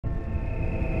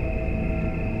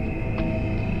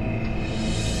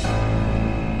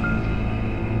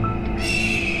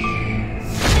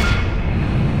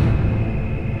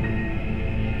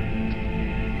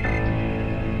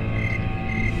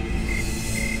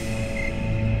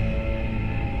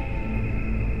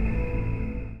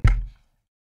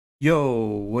Yo,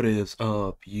 what is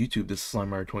up, YouTube? This is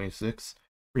Slimer26,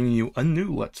 bringing you a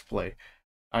new Let's Play.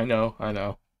 I know.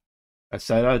 I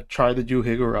said I'd try to do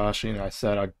Higurashi, and I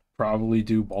said I'd probably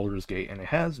do Baldur's Gate, and it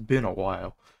has been a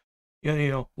while.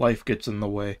 Life gets in the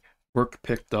way. Work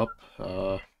picked up,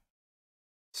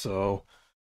 so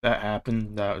that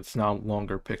happened. That it's now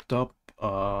longer picked up.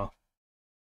 A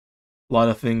lot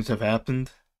of things have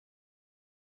happened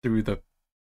through the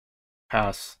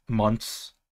past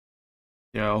months.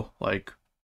 Like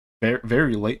very,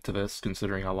 very late to this,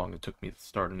 considering how long it took me to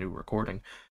start a new recording.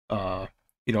 Uh,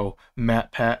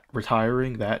 Matt Pat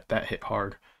retiring, that hit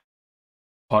hard.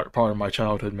 Part of my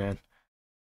childhood, man.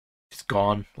 He's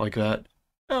gone like that.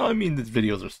 No, I mean, the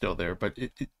videos are still there, but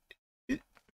it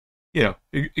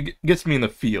it gets me in the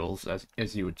feels,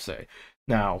 as you would say.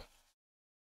 Now,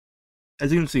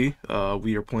 as you can see,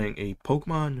 we are playing a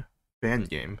Pokemon fan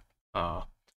game.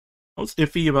 I was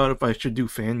iffy about if I should do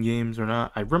fan games or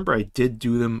not. I remember I did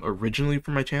do them originally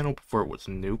for my channel before it was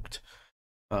nuked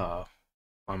uh,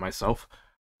 on myself.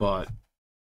 But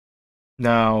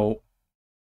now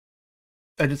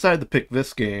I decided to pick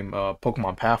this game,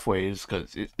 Pokemon Pathways,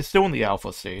 because it's still in the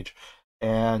alpha stage.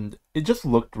 And it just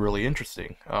looked really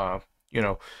interesting. You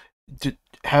know,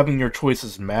 having your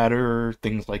choices matter,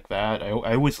 things like that. I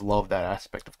always love that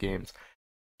aspect of games.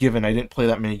 Given I didn't play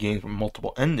that many games with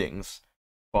multiple endings,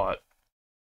 but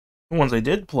the ones I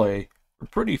did play were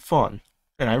pretty fun,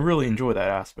 and I really enjoy that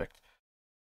aspect.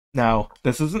 Now,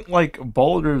 this isn't like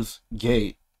Baldur's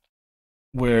Gate,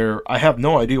 where I have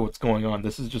no idea what's going on.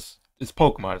 It's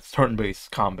Pokemon. It's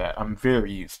turn-based combat. I'm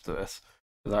very used to this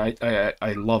because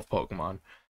I love Pokemon.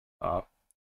 Uh,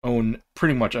 own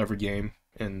pretty much every game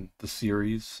in the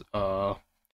series.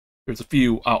 There's a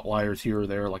few outliers here or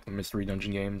there, like the Mystery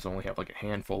Dungeon games. I only have like a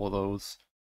handful of those,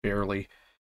 barely.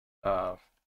 Uh,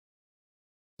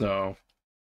 so,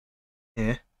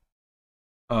 eh.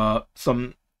 Uh,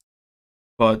 some,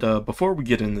 but before we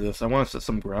get into this, I want to set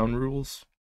some ground rules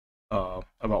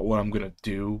about what I'm gonna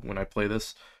do when I play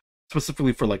this,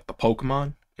 specifically for like the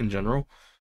Pokemon in general.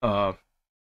 Uh,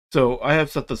 so I have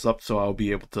set this up so I'll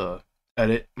be able to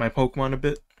edit my Pokemon a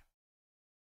bit.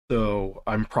 So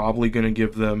I'm probably gonna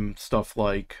give them stuff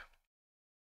like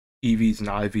EVs and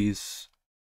IVs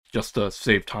just to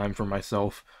save time for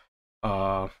myself.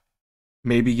 Uh,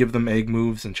 Maybe give them egg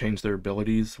moves and change their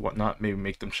abilities, whatnot. Maybe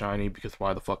make them shiny because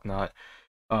why the fuck not?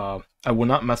 I will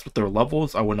not mess with their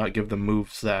levels. I will not give them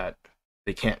moves that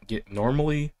they can't get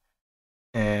normally.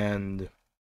 And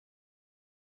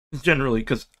generally,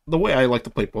 because the way I like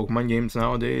to play Pokemon games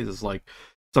nowadays is like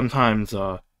sometimes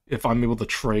if I'm able to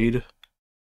trade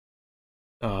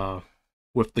uh,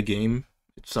 with the game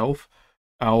itself,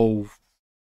 I'll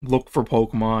look for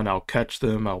Pokemon, I'll catch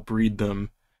them, I'll breed them,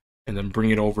 and then bring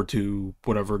it over to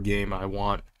whatever game I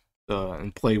want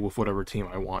and play with whatever team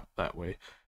I want that way.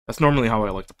 That's normally how I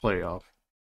like to play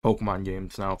Pokemon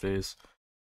games nowadays.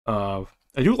 Uh,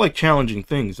 I do like challenging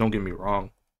things, don't get me wrong.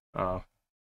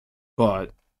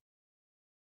 But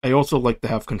I also like to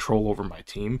have control over my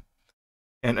team.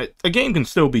 And a game can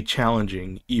still be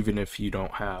challenging even if you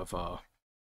don't have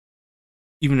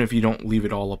even if you don't leave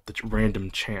it all up to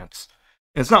random chance.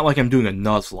 And it's not like I'm doing a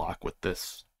Nuzlocke with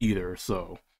this either,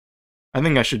 so I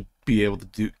think I should be able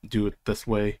to do it this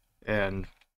way, and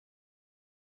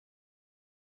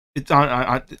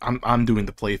I'm doing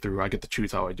the playthrough. I get to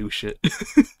choose how I do shit.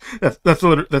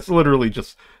 That's literally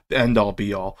just the end all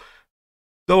be all.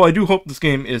 Though I do hope this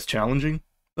game is challenging,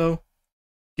 though.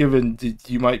 Given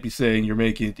you might be saying you're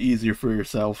making it easier for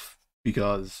yourself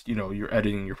because you're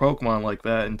editing your Pokemon like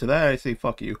that, and to that I say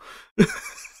fuck you.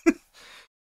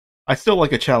 I still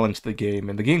like a challenge to the game,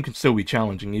 and the game can still be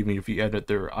challenging even if you edit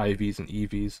their IVs and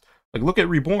EVs. Like, look at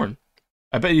Reborn.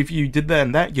 I bet if you did that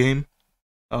in that game,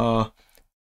 uh,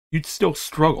 you'd still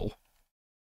struggle.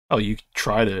 Oh, you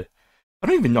try to. I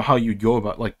don't even know how you'd go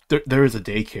about. Like, there is a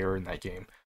daycare in that game,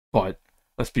 but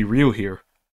let's be real here.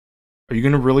 Are you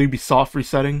gonna really be soft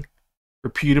resetting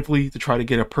repeatedly to try to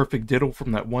get a perfect diddle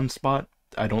from that one spot?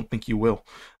 I don't think you will.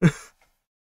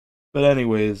 But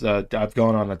anyways, I've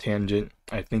gone on a tangent.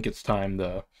 I think it's time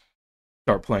to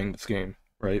start playing this game,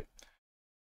 right?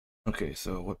 Okay,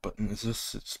 so what button is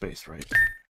this? It's space, right?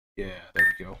 Yeah,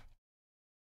 there we go.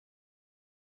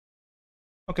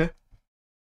 Okay.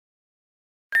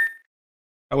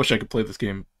 I wish I could play this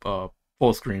game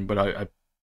full screen, but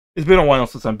it's been a while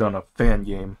since I've done a fan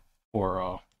game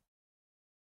for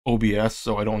OBS,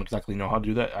 so I don't exactly know how to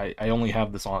do that. I only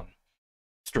have this on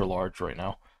extra large right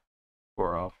now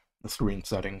for the screen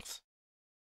settings.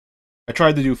 I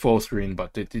tried to do full screen,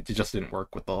 but it just didn't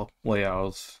work with the layout I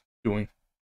was doing.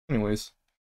 Anyways,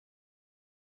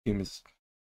 game is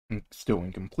Still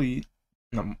incomplete.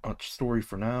 Not much story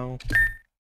for now.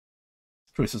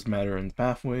 Choices matter in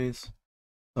pathways.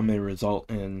 Some may result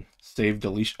in save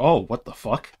deletion. Oh, what the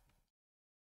fuck?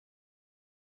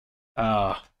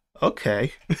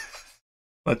 Okay.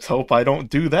 Let's hope I don't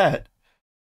do that.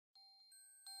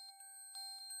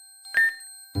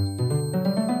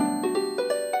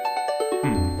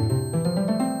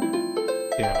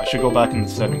 Yeah, I should go back in the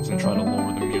settings and try to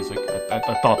lower the music. I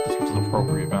thought this was an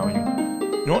appropriate value.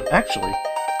 You know what? Actually,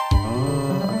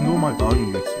 I can go to my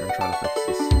volume mixer and try to fix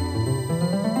this.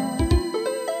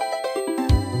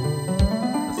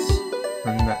 Let's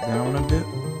bring that down a bit.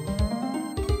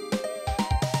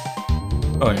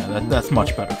 Oh yeah, that's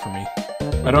much better for me.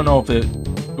 I don't know if it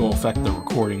will affect the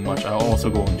recording much. I'll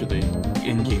also go into the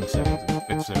in-game settings and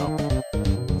fix it up.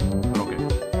 Okay,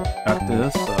 back to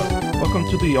this. Welcome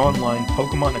to the online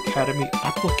Pokemon Academy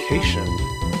application.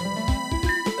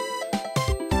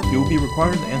 You will be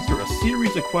required to answer a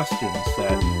series of questions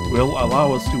that will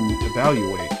allow us to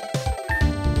evaluate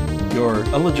your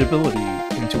eligibility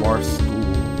into our school.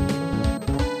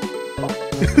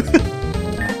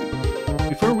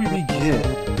 Before we begin,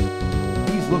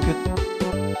 please look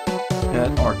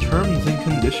at our terms and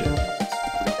conditions.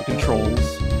 The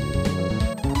controls.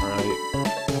 Alright.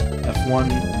 F1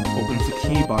 opens the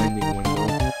key binding window,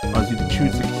 allows you to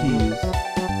choose the keys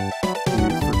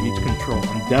for each control.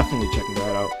 I'm definitely checking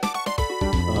that out.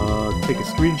 Take a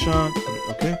screenshot.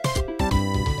 Okay.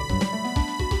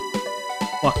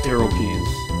 Lock arrow keys.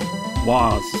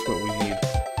 Wow, this is what we need.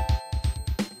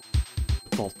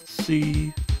 Default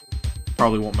C.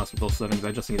 Probably won't mess with those settings.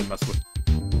 I just need to mess with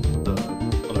the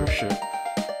other shit.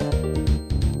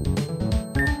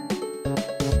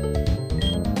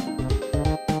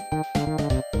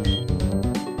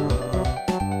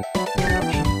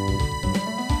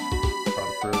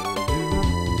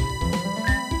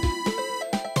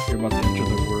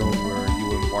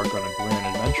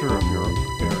 Of your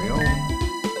very own.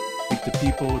 Speak to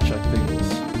people, check things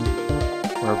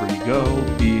wherever you go,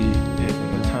 be it in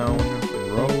the town, the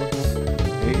roads,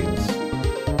 aids,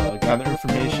 gather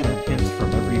information and hints from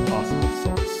every possible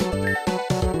source.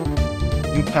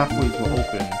 New pathways will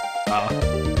open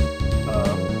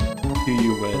to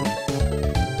you when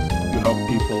you help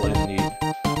people in need,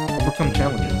 overcome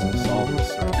challenges and solve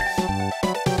mysteries.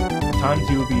 At times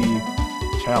you will be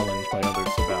challenged by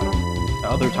others to battle. At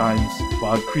other times,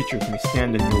 wild creatures may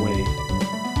stand in your way.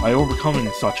 By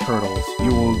overcoming such hurdles,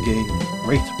 you will gain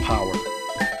great power.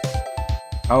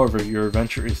 However, your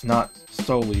adventure is not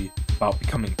solely about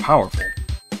becoming powerful.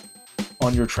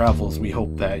 On your travels, we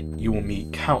hope that you will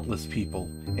meet countless people,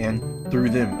 and through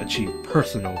them achieve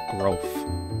personal growth.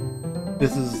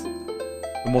 This is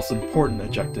the most important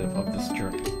objective of this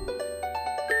journey.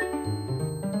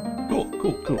 Cool.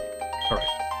 Alright.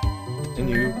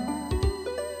 Continue.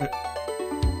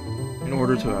 In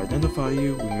order to identify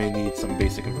you, we may need some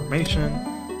basic information.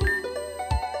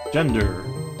 Gender.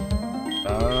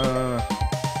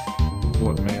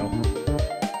 What, male?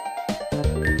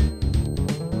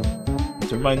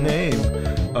 Enter my name.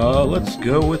 Let's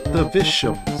go with the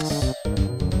Vishams.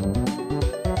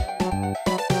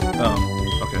 Oh,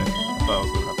 okay. I thought I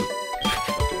was gonna have to...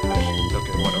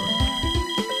 Okay, whatever.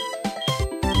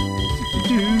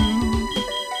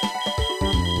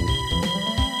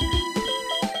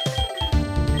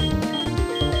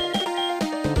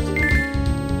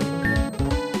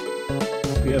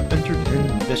 We have entered in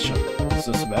Bisham. Is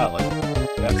this valid?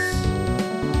 Yes.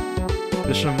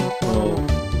 Bisham,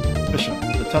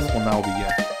 the test will now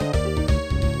begin.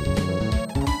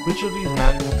 Which of these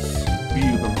matters to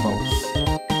you the most?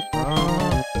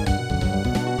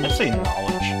 I'd say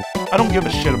knowledge. I don't give a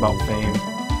shit about fame.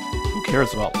 Who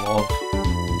cares about love?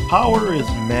 Power is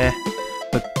meh,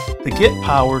 but to get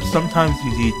power, sometimes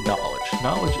you need knowledge.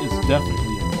 Knowledge is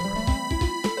definitely important.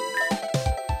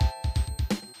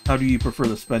 How do you prefer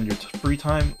to spend your free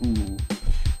time? Ooh.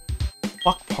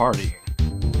 Fuck partying.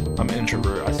 I'm an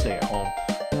introvert, I stay at home.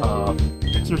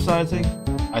 Exercising?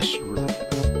 I should really do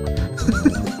that.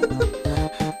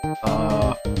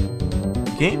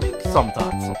 Gaming?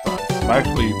 Sometimes. I'm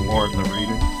actually more in the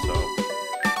reading, so...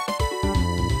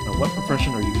 Now, what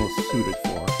profession are you most suited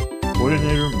for?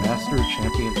 Coordinator, Master,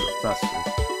 Champion, Professor?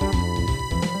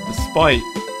 Despite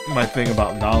my thing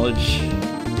about knowledge,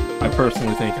 I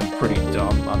personally think I'm pretty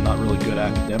dumb. I'm not really good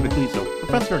academically, so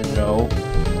Professor, no.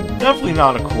 Definitely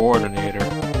not a coordinator.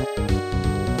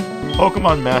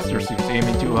 Pokemon Master seems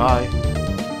aiming too high.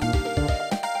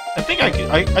 I think I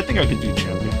could do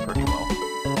Champion pretty well.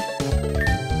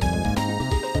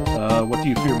 What do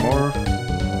you fear more?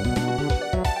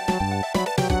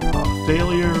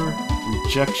 Failure,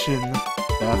 rejection,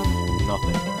 death,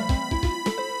 nothing.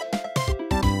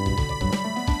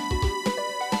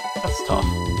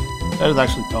 That is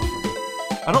actually tough for me.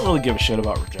 I don't really give a shit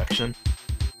about rejection.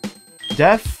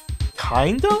 Death,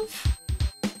 kind of?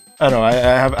 I don't know, I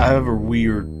have a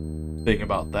weird thing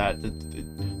about that. It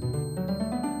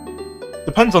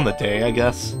depends on the day, I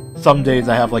guess. Some days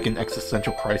I have like an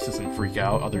existential crisis and freak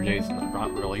out, other days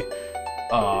not really.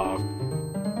 I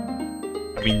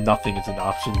mean, nothing is an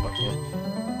option, but yeah.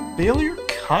 Failure,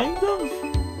 kind of?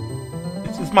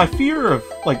 It's my fear of,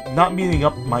 like, not meeting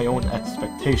up my own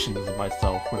expectations of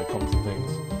myself when it comes to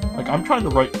things. Like, I'm trying to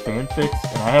write fanfics,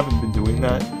 and I haven't been doing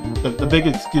that. The big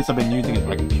excuse I've been using is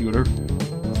my computer.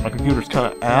 My computer's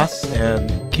kind of ass, and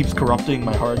keeps corrupting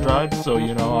my hard drive, so,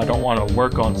 you know, I don't want to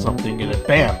work on something, and it,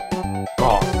 bam!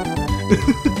 Gone.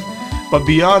 But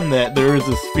beyond that, there is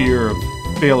this fear of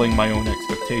failing my own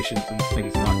expectations and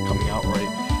things not coming out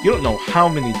right. You don't know how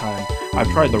many times I've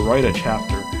tried to write a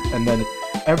chapter, and then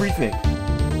everything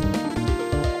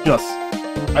just,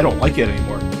 I don't like it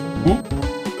anymore. Whoop.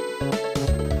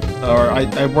 Or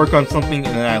I work on something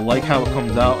and then I like how it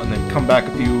comes out, and then come back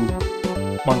a few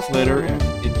months later and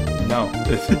no,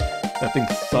 that thing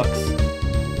sucks.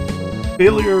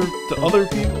 Failure to other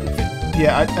people?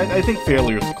 Yeah, I think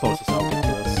failure is the closest I'll get to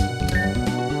this.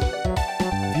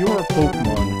 If you were a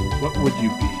Pokemon, what would you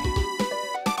be?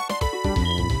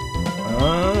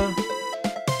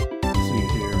 Let's see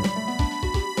here.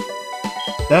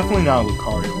 Definitely not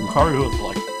Lucario. Lucario is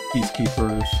like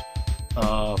Peacekeepers.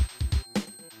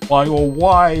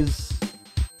 Wise.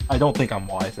 I don't think I'm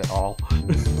wise at all.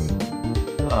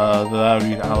 That would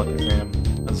be an Alakazam.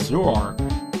 A Zoroark.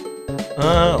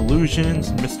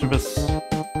 Illusions, Mischievous.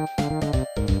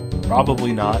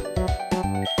 Probably not.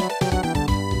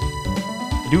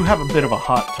 I do have a bit of a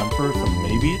hot temper, so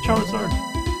maybe a Charizard?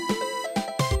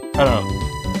 I don't know.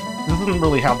 This doesn't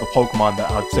really have the Pokemon that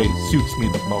I'd say suits me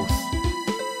the most.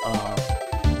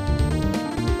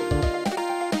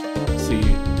 Let's see.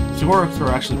 Zoroarks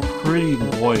are actually pretty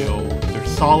loyal. They're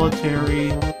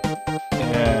solitary,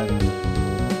 and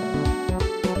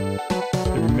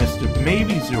they're mischievous.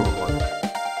 Maybe Zoroark.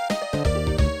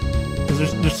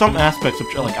 Because there's some aspects of,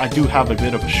 like, I do have a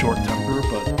bit of a short temper,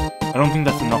 but I don't think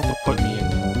that's enough to put me in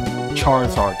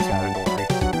Charizard category.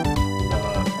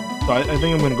 So I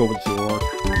think I'm going to go with Zoroark.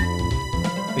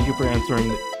 Thank you for answering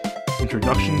the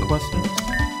introduction questions.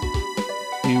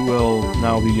 We will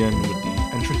now begin with the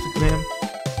entrance exam.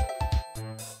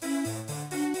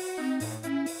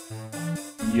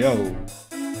 Yo.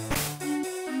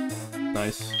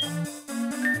 Nice.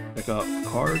 Pick up the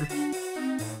card.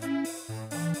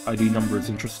 ID number is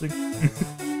interesting.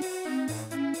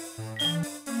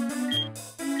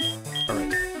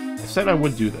 Alright. I said I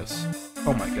would do this.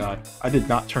 Oh my god. I did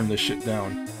not turn this shit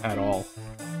down at all.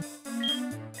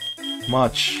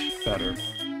 Much better.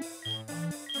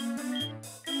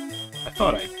 I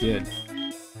thought I did.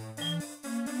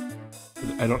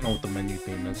 I don't know what the menu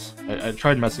theme is. I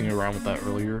tried messing around with that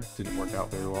earlier. It didn't work out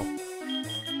very well.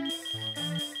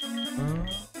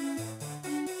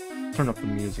 Turn up the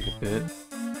music a bit.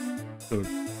 So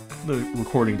the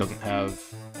recording doesn't have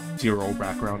zero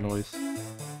background noise.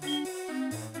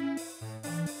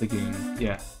 Thinking,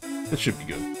 yeah, this should be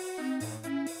good.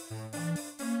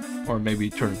 Or maybe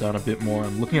turn it down a bit more.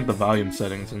 I'm looking at the volume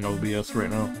settings in OBS right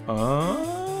now.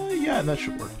 Yeah, that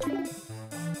should work.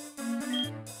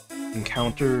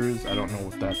 Encounters, I don't know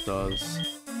what that does.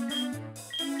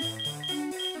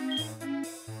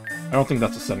 I don't think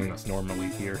that's a setting that's normally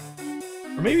here.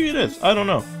 Or maybe it is, I don't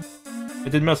know. I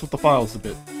did mess with the files a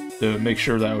bit to make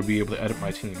sure that I would be able to edit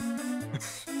my team.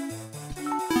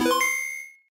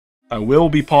 I will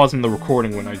be pausing the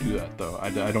recording when I do that, though. I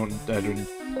don't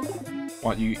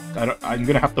want you. I'm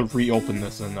gonna have to reopen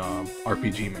this in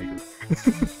RPG Maker.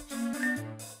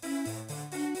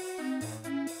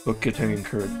 Book containing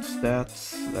current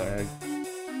stats that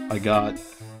I got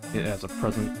it as a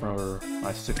present for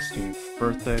my 16th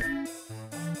birthday.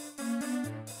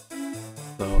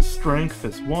 So strength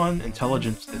is 1,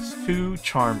 intelligence is 2,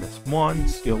 charm is 1,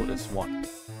 skill is 1.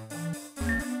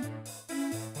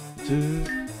 2.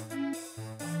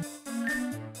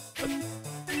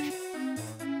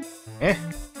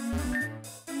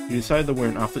 You decide to wear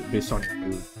an outfit based on your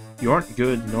mood. You aren't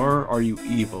good, nor are you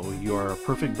evil. You are a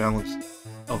perfect balance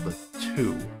of the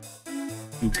two.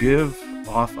 You give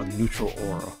off a neutral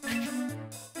aura.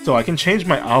 So I can change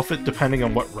my outfit depending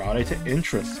on what route I take.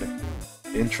 Interesting.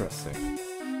 Interesting.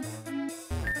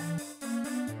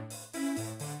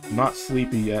 I'm not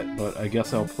sleepy yet, but I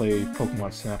guess I'll play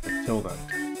Pokemon Snap until then.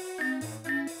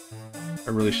 I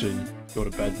really should go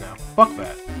to bed now. Fuck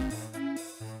that.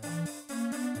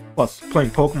 Plus,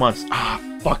 playing Pokemon...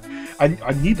 fuck.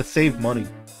 I need to save money.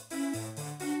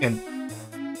 And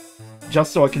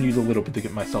just so I can use a little bit to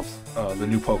get myself the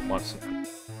new Pokemon.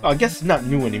 I guess not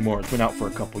new anymore, it's been out for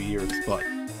a couple years, but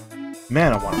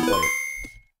man, I want to play it.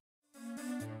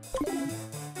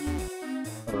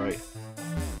 Alright.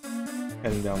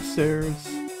 Heading downstairs.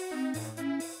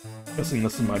 Guessing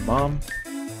this is my mom.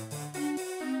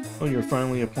 Oh, you're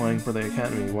finally applying for the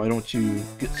academy. Why don't you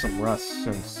get some rest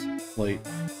since late?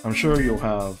 I'm sure you'll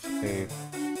have a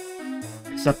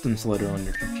acceptance letter on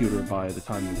your computer by the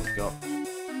time you wake up.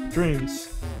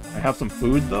 Dreams. I have some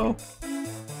food though?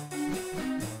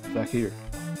 Back here.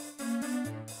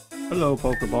 Hello,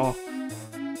 Pokeball.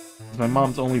 It's my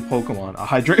mom's only Pokemon. A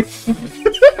hydrate.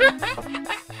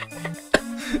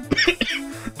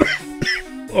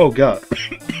 Oh god.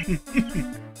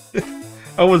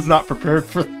 I was not prepared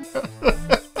for that.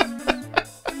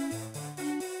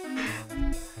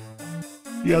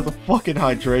 He has a fucking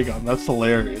Hydreigon, that's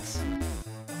hilarious.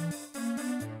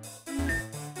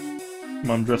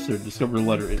 Mom Dresser, discover a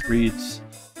letter. It reads,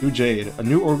 "To Jade, a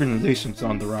new organization's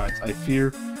on the rise. I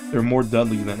fear they're more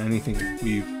deadly than anything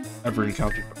we've ever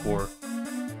encountered before."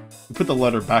 We put the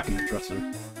letter back in the dresser.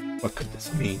 What could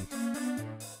this mean?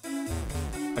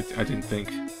 I didn't think.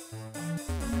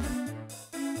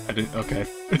 Okay.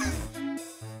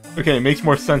 Okay, it makes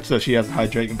more sense that she has a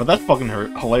Hydreigon, but that's fucking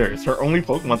hilarious. Her only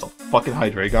Pokemon's a fucking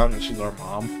Hydreigon, and she's our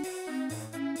mom.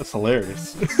 That's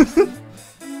hilarious.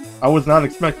 I was not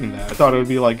expecting that. I thought it would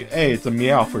be like, hey, it's a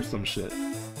Meowth or some shit.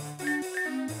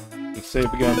 Let's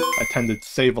save again. I tend to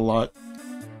save a lot.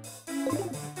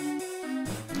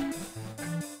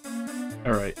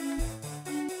 Alright.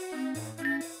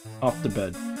 Off to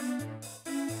bed.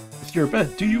 It's your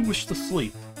bed. Do you wish to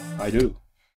sleep? I do.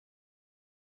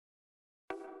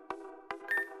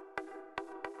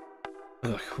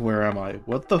 Ugh, where am I?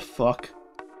 What the fuck?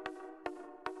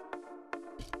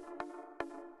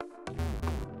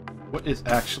 What is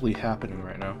actually happening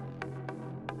right now?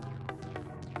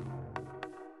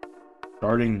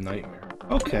 Starting nightmare.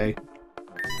 Okay.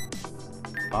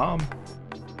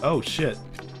 Oh shit.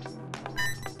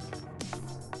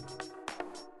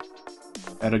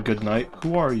 Had a good night?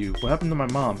 Who are you? What happened to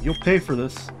my mom? You'll pay for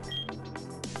this.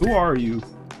 Who are you?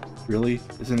 Really?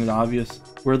 Isn't it obvious?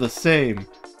 We're the same.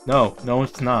 No,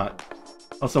 it's not.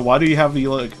 Also, why do you have the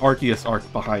like, Arceus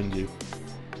arc behind you?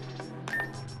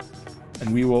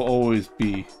 And we will always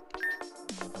be...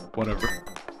 whatever.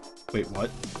 Wait, what?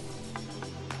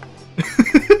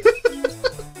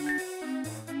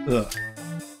 Ugh.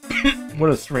 What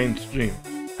a strange dream.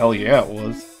 Hell yeah, it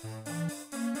was.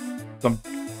 Some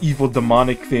evil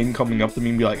demonic thing coming up to me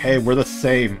and be like, hey, we're the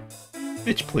same.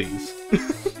 Bitch, please.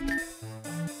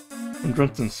 I'm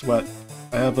drenched in sweat.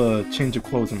 I have a change of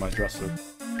clothes in my dresser.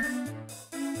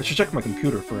 I should check my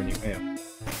computer for any mail.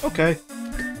 Okay.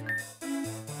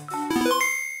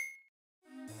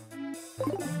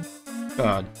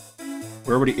 God.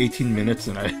 We're already 18 minutes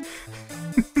and I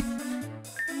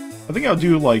think I'll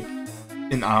do like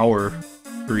an hour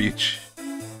for each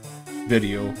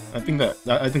video. I think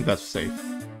that's safe.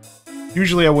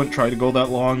 Usually I wouldn't try to go that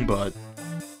long, but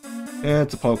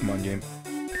it's a Pokemon game.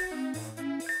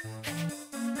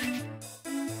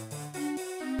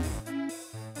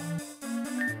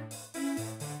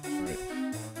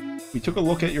 We took a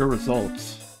look at your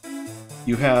results.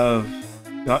 You have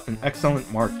got an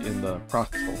excellent mark in the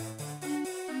practical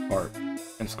part,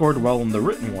 and scored well in the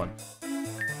written one.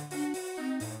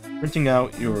 Printing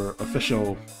out your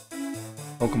official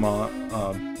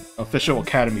Pokemon, official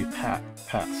Academy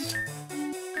Pass.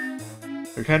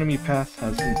 Your Academy Pass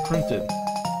has been printed.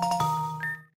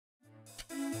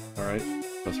 Alright,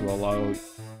 this will allow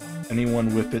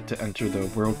anyone with it to enter the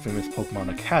world-famous Pokemon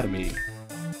Academy.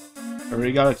 I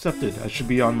already got accepted. I should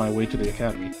be on my way to the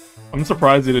academy. I'm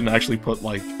surprised they didn't actually put,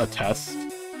 like, a test.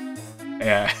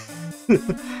 Yeah.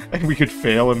 And we could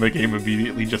fail and the game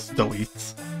immediately just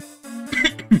deletes.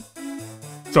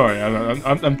 Sorry,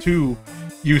 I'm too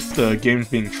used to games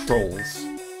being trolls.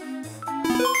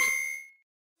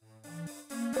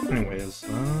 Anyways,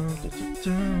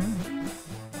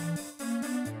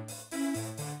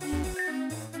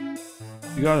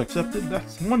 you got accepted?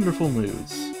 That's wonderful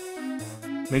news.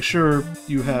 Make sure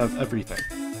you have everything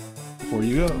before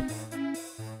you go.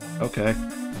 Okay.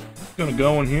 Gonna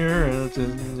go in here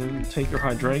and take your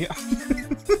Hydreigon.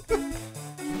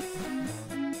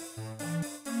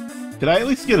 Could I at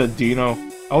least get a Dino?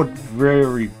 I would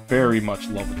very, very much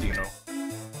love a Dino.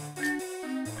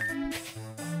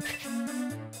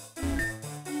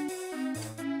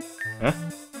 Huh?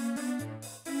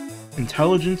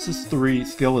 Intelligence is 3,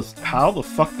 skill is... How the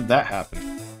fuck did that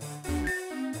happen?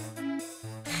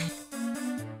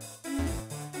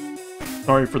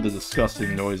 Sorry for the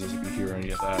disgusting noises if you hear any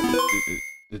of that.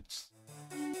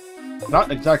 Not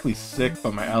exactly sick,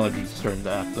 but my allergies are starting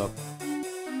to act up.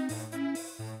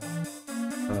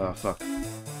 Fuck.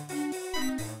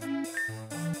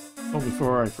 Oh,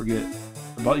 before I forget,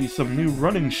 I bought you some new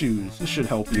running shoes. This should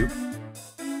help you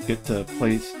get to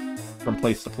from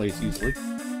place to place easily.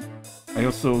 I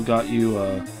also got you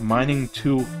a mining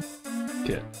tool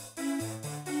kit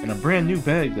and a brand new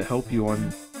bag to help you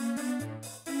on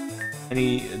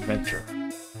any adventure.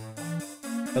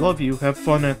 I love you. Have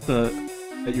fun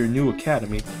at your new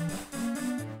academy.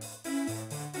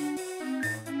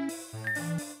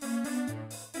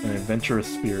 An adventurous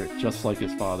spirit, just like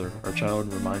his father. Our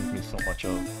child reminds me so much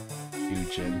of you,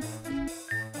 Jin.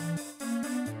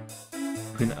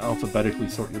 You can alphabetically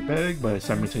sort your bag by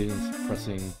simultaneously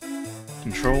pressing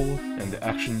Control and the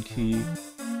Action key.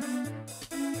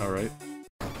 Alright.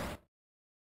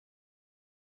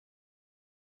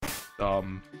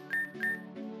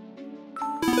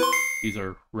 These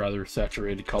are rather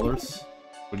saturated colors,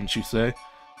 wouldn't you say?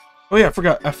 Oh yeah, I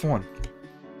forgot F1.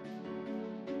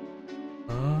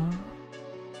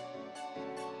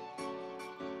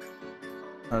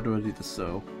 How do I do this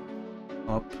though?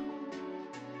 Up.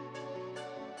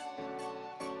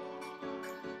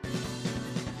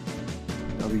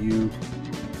 W.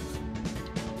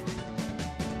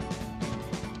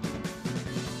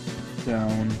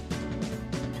 Down.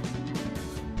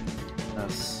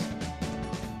 S.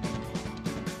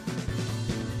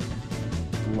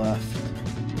 Left.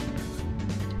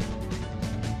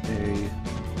 A.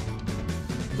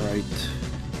 Right.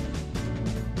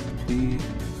 B.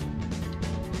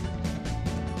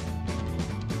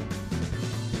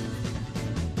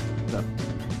 Up.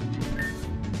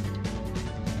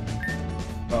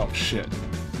 Oh shit.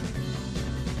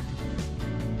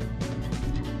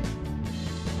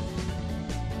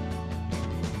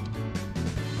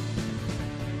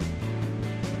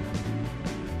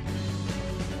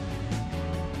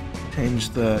 Change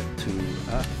that to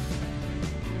F.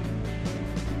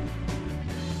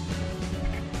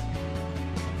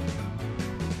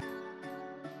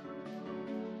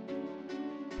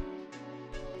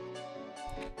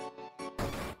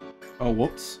 Oh,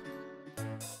 whoops.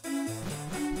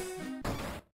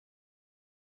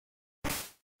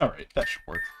 Alright, that should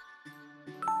work.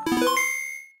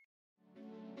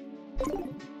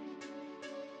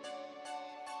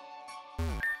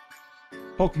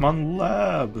 Pokemon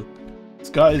Lab! This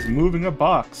guy is moving a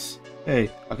box.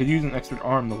 Hey, I could use an extra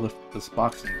arm to lift this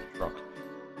box in the truck.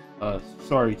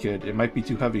 Sorry kid, it might be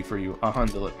too heavy for you. I'll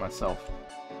handle it myself.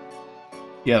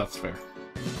 Yeah, that's fair.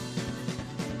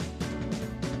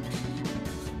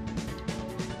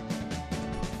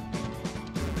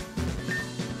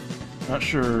 Not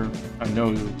sure I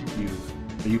know you.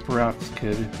 Are you perhaps a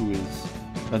kid who is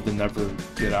meant to never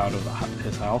get out of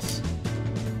his house?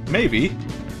 Maybe.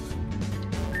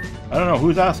 I don't know,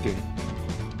 who's asking?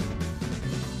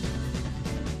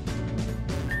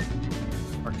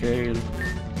 Arcade.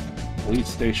 Police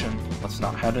station. Let's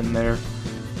not head in there.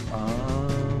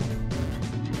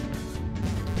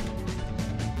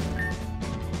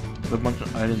 A bunch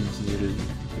of items needed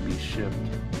to be shipped.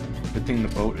 Good thing the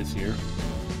boat is here.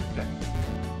 Okay.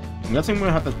 I'm guessing I'm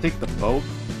gonna have to take the boat.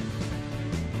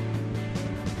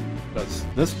 Because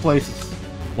this place is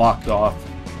blocked off.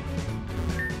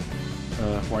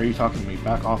 Why are you talking to me?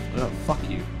 Back off. Fuck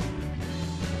you.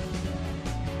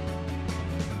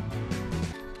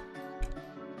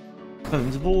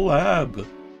 Into the lab.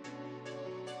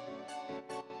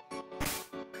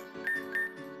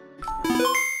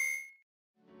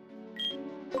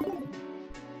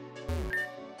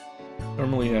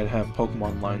 Normally I'd have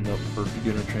Pokemon lined up for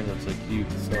beginner trainers like you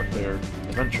to start their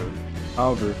adventure.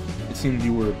 However, it seemed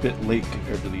you were a bit late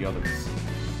compared to the others.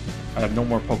 I have no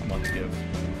more Pokemon to give.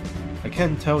 I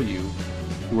can tell you,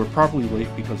 you were probably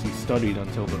late because you studied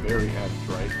until the very end,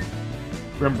 right?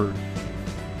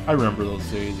 I remember those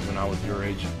days when I was your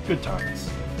age. Good times.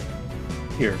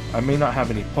 Here, I may not have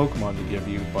any Pokemon to give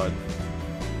you, but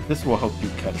this will help you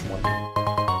catch one.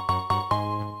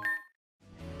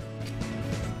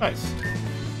 Nice.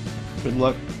 Good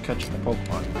luck catching a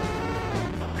Pokemon.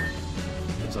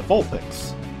 It's a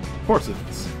Vulpix. Of course it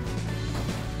is.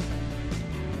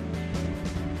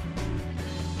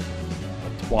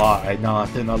 But why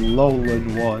not in a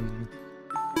Alolan one?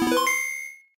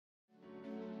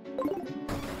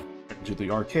 Into the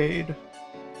arcade.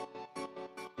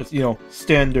 Just, you know,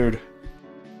 standard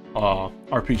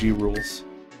RPG rules.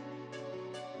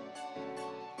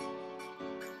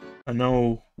 I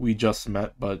know we just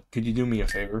met, but could you do me a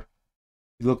favor?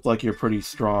 You look like you're pretty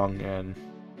strong and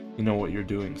you know what you're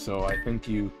doing, so I think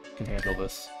you can handle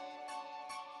this.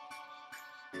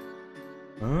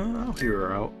 I'll hear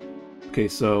her out. Okay,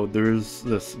 so there's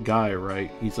this guy, right?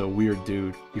 He's a weird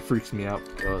dude. He freaks me out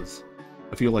because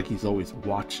I feel like he's always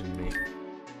watching me.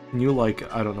 Can you, like,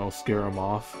 I don't know, scare him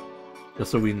off?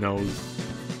 Just so he knows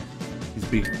he's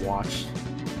being watched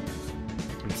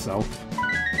himself.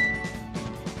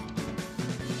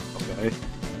 Okay.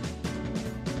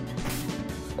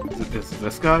 Is it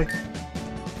this guy?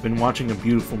 Been watching a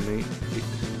beautiful maiden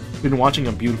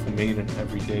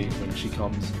every day when she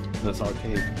comes to this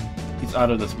arcade. He's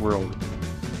out of this world.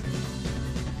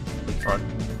 In front.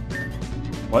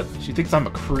 What? She thinks I'm a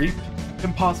creep?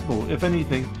 Impossible. If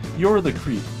anything, you're the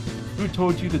creep. Who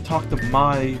told you to talk to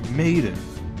my maiden?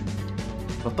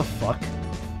 What the fuck?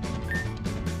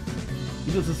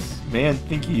 Who does this man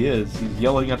think he is? He's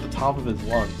yelling at the top of his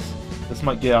lungs. This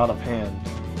might get out of hand.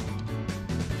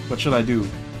 What should I do?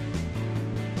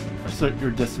 Assert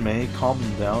your dismay, calm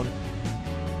him down.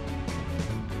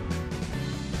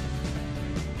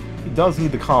 He does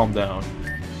need to calm down.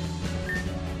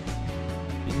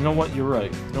 You know what? You're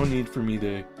right. No need for me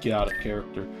to get out of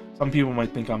character. Some people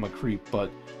might think I'm a creep,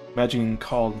 but imagine being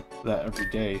called that every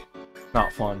day.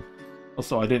 Not fun.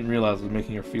 Also, I didn't realize it was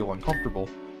making her feel uncomfortable.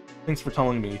 Thanks for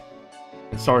telling me,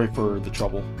 and sorry for the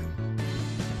trouble.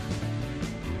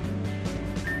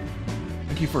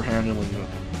 Thank you for handling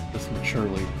this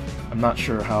maturely. I'm not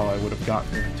sure how I would have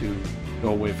gotten him to go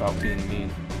away without being mean.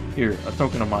 Here, a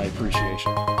token of my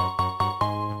appreciation.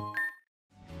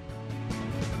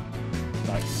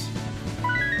 Nice.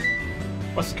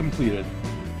 Quest completed.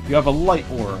 You have a light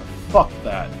aura. Fuck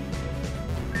that.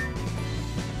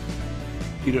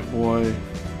 Eat it, boy.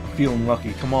 I'm feeling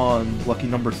lucky. Come on, lucky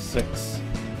number 6.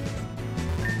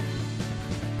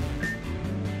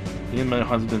 Me and my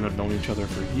husband have known each other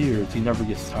for years. He never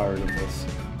gets tired of this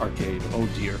arcade. Oh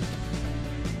dear.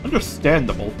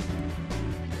 Understandable.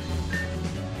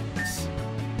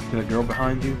 See that girl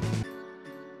behind you?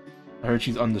 I heard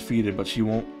she's undefeated, but she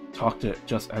won't talk to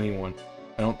just anyone.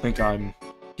 I don't think I'm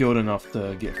good enough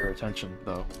to get her attention,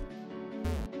 though.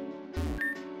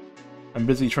 I'm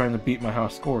busy trying to beat my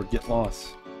house score. Get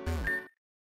lost.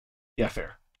 Yeah,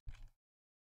 fair.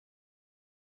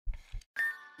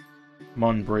 Come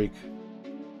on, break.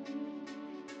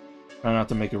 Try not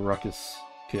to make a ruckus,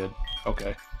 kid.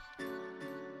 Okay.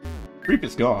 Creep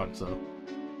is gone, so...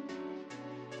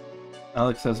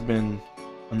 Alex has been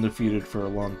undefeated for a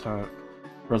long time.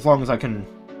 For as long as I can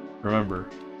remember.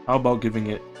 How about giving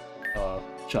it a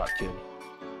shot, kid?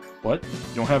 What?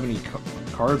 You don't have any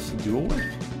cards to duel with?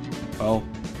 Well,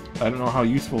 I don't know how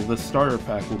useful this starter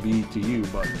pack will be to you,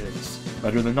 but it's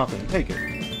better than nothing. Take it.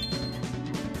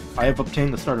 I have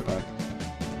obtained the starter pack.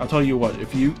 I'll tell you what,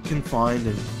 if you can find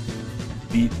and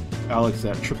beat Alex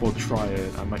at triple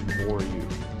triad, I might bore you.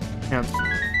 Cancel.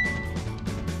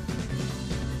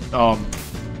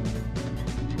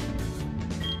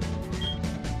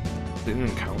 Hidden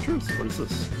encounters? What is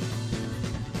this?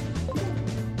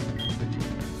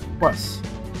 Quest.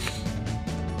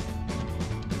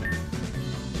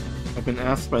 I've been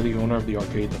asked by the owner of the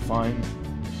arcade to find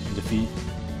and defeat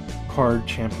card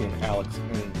champion Alex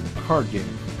in a card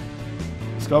game.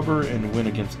 Discover and win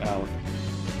against Alex.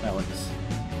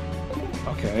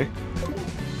 Okay.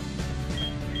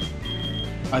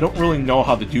 I don't really know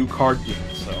how to do card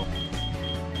games, so...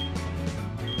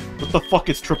 What the fuck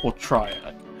is triple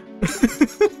triad?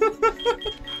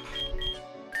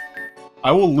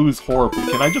 I will lose horribly.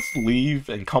 Can I just leave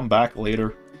and come back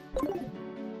later?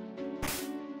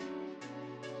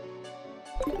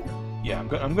 Yeah,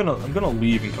 I'm gonna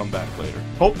leave and come back later.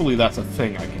 Hopefully that's a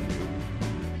thing I can do.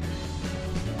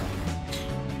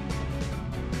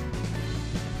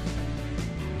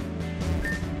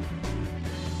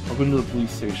 Open to the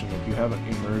police station. If you have an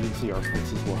emergency, our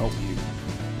forces will help you.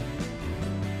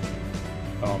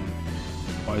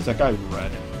 Why is that guy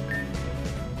red?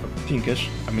 Or pinkish?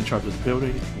 I'm in charge of the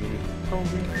building.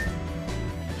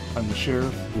 I'm the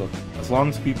sheriff. Look, as long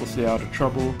as people stay out of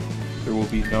trouble, there will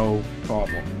be no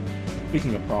problem.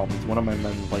 Speaking of problems, one of my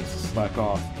men likes to slack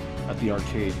off at the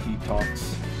arcade. He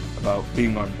talks about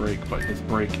being on break, but his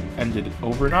break ended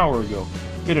over an hour ago.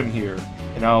 Get him here,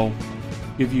 and I'll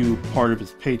give you part of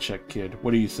his paycheck, kid.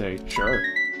 What do you say? Sure.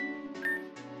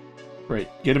 Great.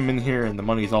 Get him in here and the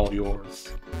money's all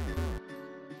yours.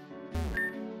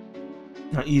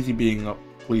 Not easy being a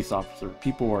police officer.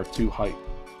 People are too hype.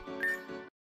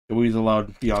 Nobody's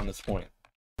allowed beyond this point.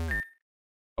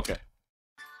 Okay.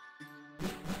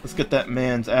 Let's get that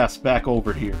man's ass back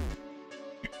over here.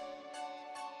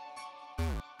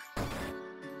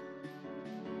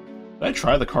 Did I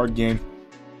try the card game?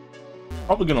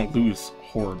 Probably gonna lose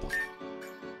horribly.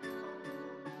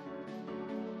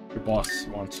 Your boss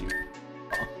wants you.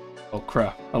 Oh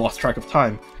crap, I lost track of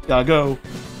time. Gotta go.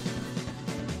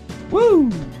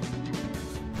 Woo!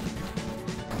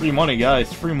 Free money,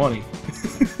 guys, free money.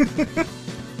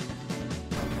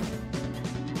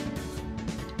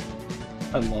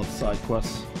 I love side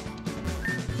quests.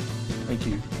 Thank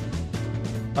you.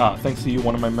 Ah, thanks to you,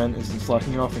 one of my men isn't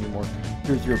slacking off anymore.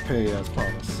 Here's your pay as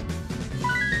promised.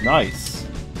 Nice!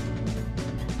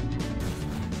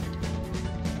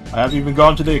 I haven't even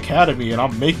gone to the academy and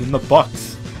I'm making the bucks.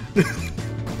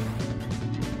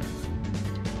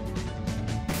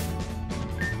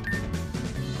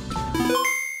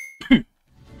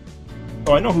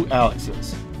 Oh, I know who Alex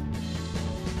is.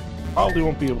 Probably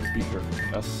won't be able to beat her.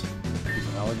 Yes,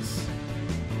 who's Alex?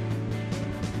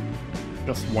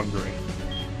 Just wondering.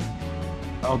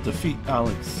 I'll defeat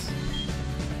Alex.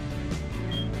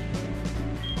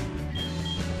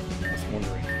 Just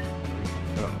wondering.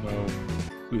 I don't know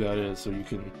who that is, so you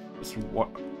can just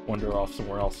wander off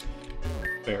somewhere else.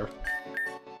 Fair.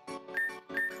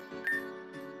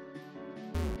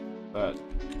 That.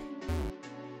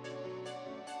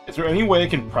 Is there any way I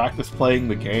can practice playing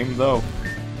the game, though?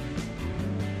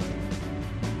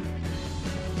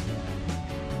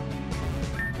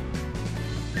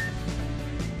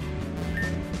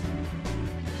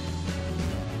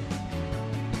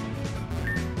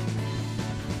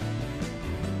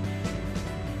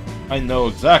 I know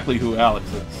exactly who Alex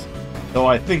is, though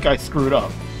I think I screwed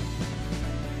up.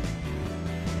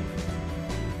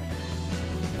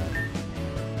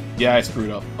 Yeah, I screwed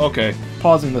up. Okay,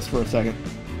 pausing this for a second.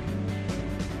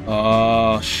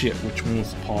 Shit, which one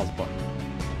was the pause button?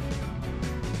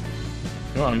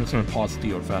 You know what, I'm just gonna pause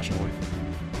the old-fashioned way.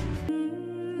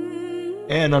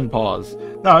 And unpause.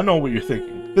 Now, I know what you're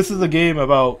thinking. This is a game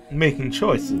about making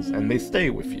choices, and they stay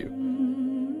with you.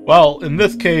 Well, in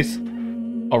this case,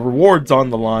 a reward's on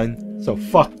the line, so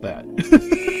fuck that.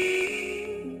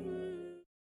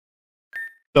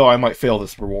 Though I might fail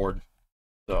this reward.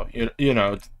 So, you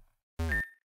know.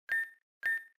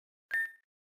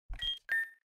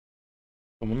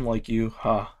 Someone like you,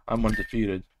 ha, I'm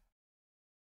undefeated.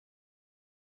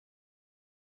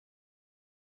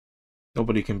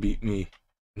 Nobody can beat me.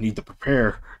 I need to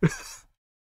prepare.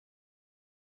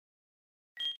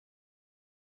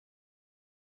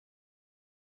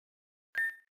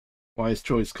 Wise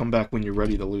choice, come back when you're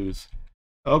ready to lose.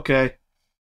 Okay.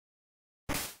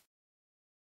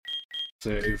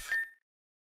 Save.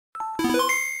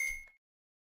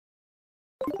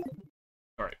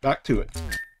 Alright, back to it.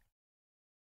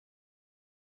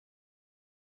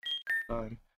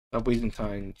 Time. Stop wasting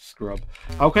time, scrub.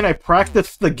 How can I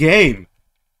practice the game?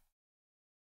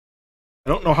 I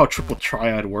don't know how triple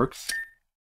triad works.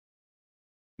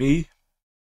 Me?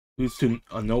 Lose to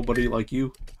a nobody like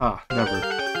you? Ah, never.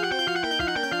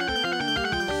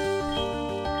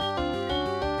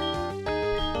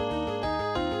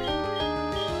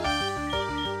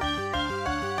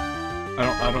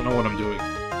 I don't know what I'm doing.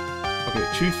 Okay,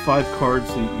 choose 5 cards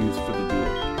to use for the duel.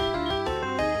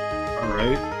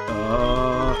 Alright,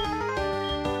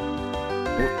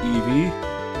 Eevee,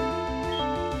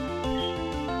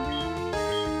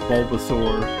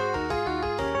 Bulbasaur,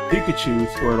 Pikachu,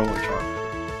 Squirtle, and Charmander.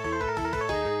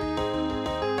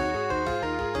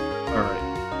 Alright.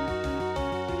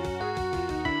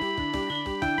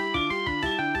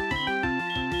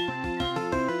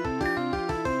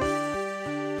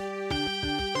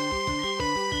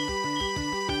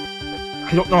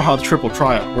 I don't know how the triple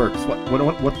triad works.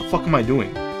 What the fuck am I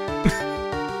doing?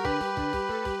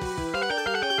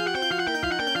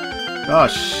 Oh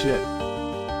shit.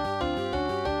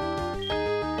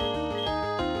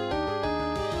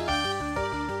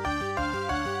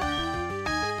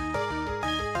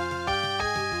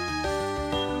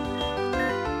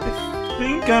 I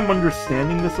think I'm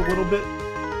understanding this a little bit.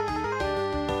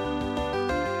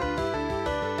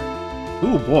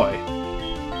 Ooh boy.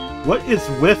 What is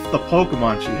with the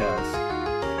Pokémon she has?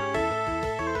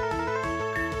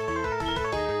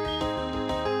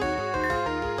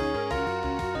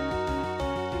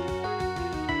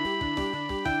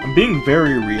 I'm being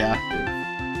very reactive.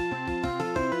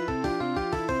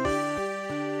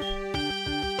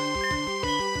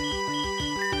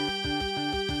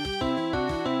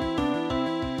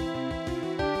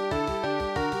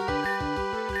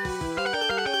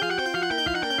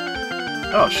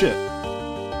 Oh shit.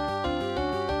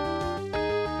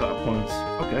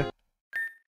 Okay.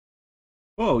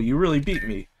 Whoa, you really beat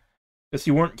me. Guess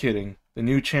you weren't kidding. The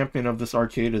new champion of this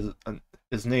arcade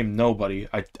is named Nobody.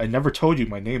 I never told you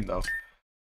my name, though.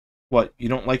 What, you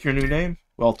don't like your new name?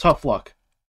 Well, tough luck.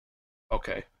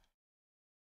 Okay.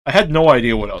 I had no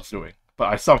idea what I was doing, but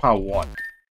I somehow won.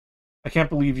 I can't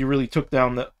believe you really took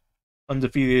down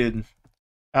Undefeated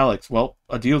Alex. Well,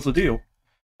 a deal's a deal.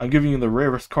 I'm giving you the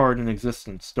rarest card in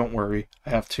existence. Don't worry,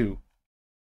 I have two.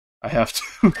 I have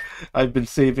to. I've been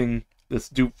saving this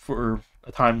dupe for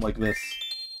a time like this.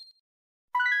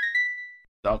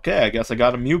 Okay, I guess I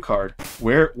got a Mew card.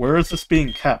 Where is this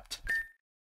being kept?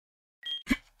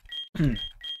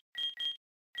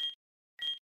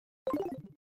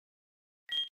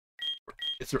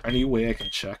 Is there any way I can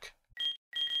check?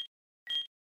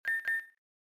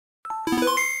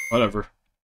 Whatever.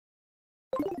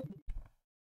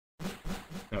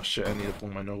 Oh shit, I need to blow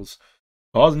my nose.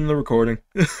 Pausing the recording.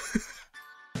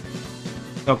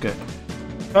 Okay.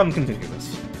 Time to continue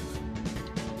this.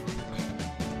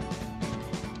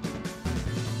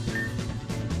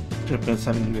 Ship is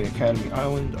heading to the Academy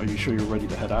Island. Are you sure you're ready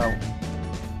to head out?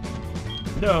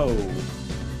 No!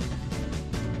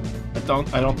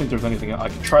 I don't think there's anything else. I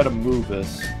can try to move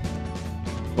this,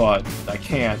 but I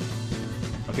can't.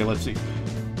 Okay, let's see.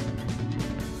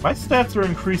 My stats are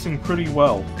increasing pretty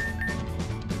well.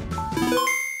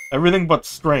 Everything but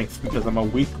strength, because I'm a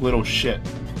weak little shit.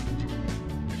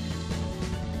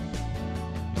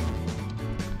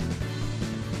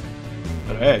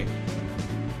 But hey.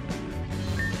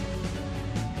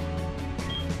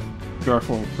 Jar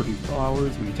full of pretty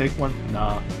flowers. Will you take one?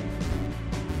 Nah.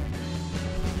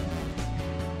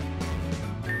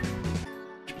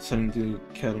 Sending to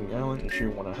Academy Island. You sure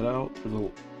you want to head out? There's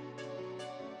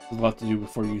a lot to do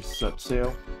before you set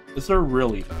sail. Is there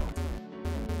really, though?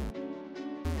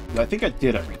 I think I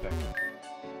did everything.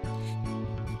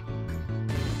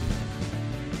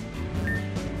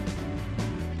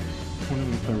 I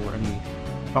wonder if there were any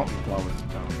fountain flowers in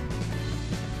town.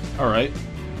 Alright.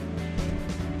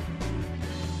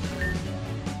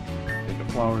 Take a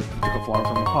flower from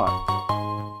the pot.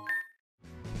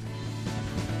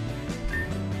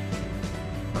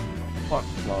 Pot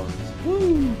flowers.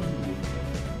 Woo!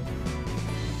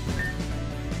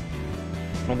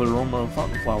 Smell the aroma of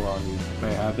fountain flower on you. May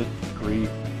I have it? Agree.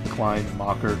 Decline.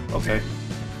 Mocker. Okay.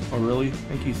 Oh really?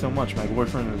 Thank you so much. My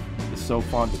boyfriend is so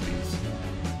fond of these.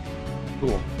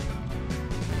 Cool.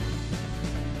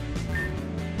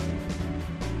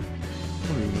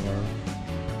 What do you know?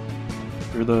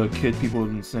 You're the kid people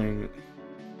have been saying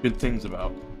good things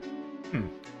about.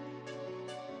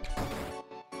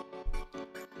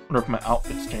 Wonder if my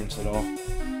outfit's changed at all.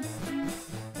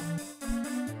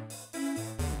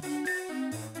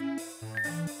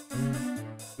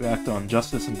 You act on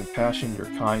justice and compassion. Your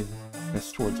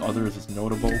kindness towards others is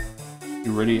notable.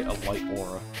 You radiate a light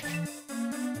aura.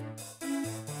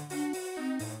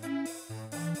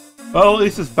 Well, at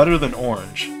least it's better than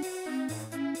orange.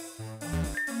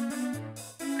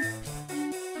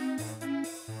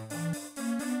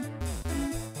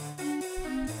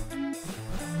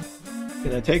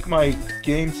 Can I take my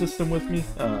game system with me?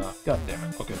 God damn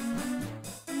it. Okay.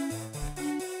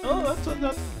 Oh,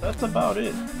 that's about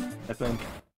it. I think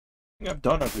I've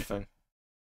done everything.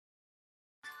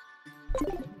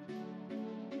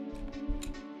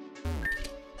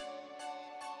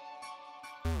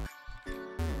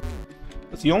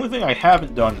 That's the only thing I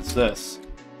haven't done is this.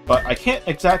 But I can't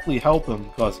exactly help him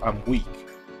because I'm weak.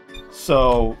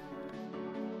 So,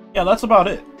 yeah, that's about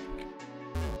it.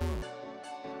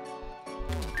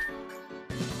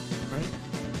 Right?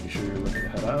 You sure you're ready to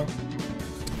head out?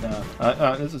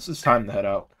 Nah, it's time to head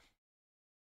out.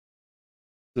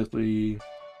 Specifically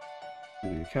to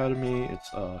the academy.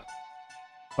 It's a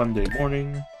Sunday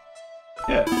morning.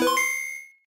 Yeah.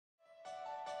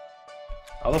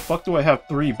 How the fuck do I have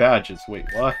 3 badges? Wait,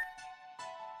 what?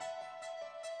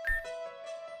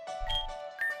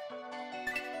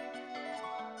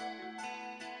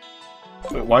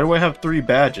 Wait, why do I have 3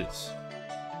 badges?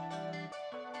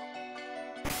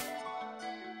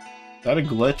 Is that a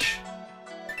glitch?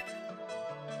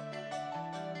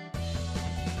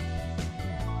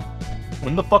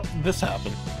 When the fuck did this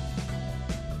happen?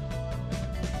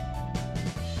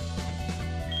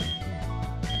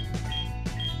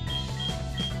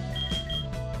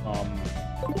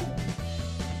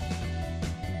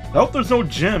 Nope, there's no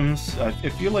gyms. I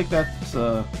feel like that's,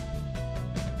 I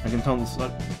can tell this,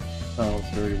 it's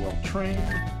very well trained.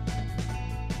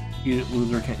 Eat it,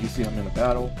 loser, can't you see I'm in a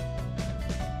battle?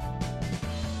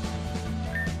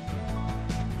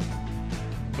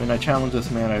 When I challenge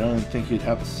this man, I don't even think he'd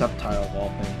have a septile of all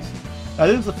things. That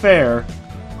is fair.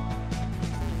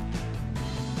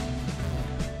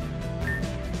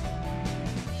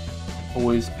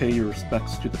 Always pay your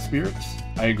respects to the spirits.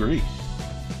 I agree.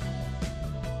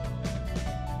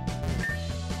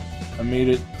 I made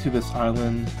it to this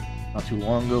island not too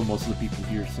long ago. Most of the people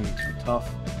here seem too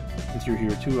tough. Since you're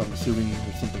here too, I'm assuming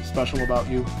there's something special about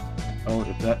you. Well,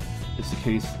 if that is the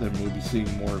case, then we'll be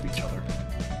seeing more of each other.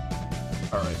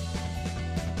 Alright.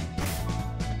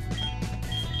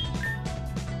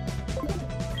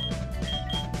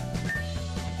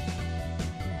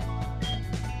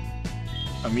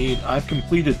 I mean, I've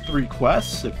completed 3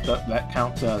 quests, if that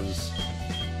counts as,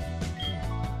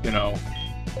 you know,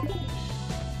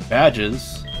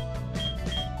 badges.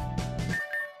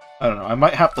 I don't know, I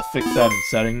might have to fix that in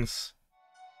settings.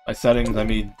 By settings, I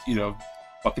mean, you know,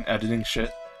 fucking editing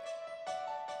shit.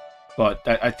 But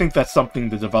I think that's something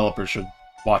the developer should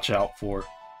watch out for.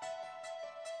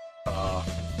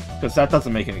 Because that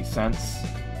doesn't make any sense,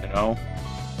 you know?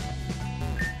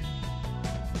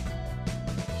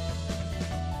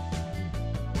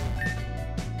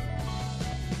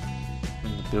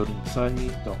 In the building beside me,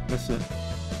 don't miss it.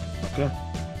 Okay.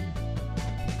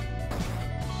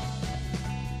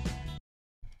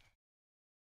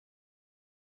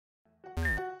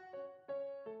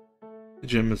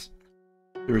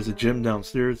 There is a gym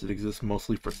downstairs. It exists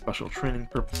mostly for special training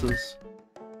purposes.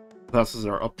 Classes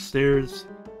are upstairs.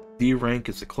 D rank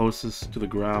is the closest to the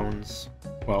grounds,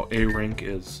 while A rank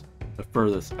is the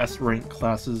furthest. S rank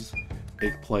classes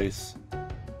take place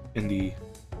in the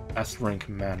S rank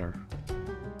manor.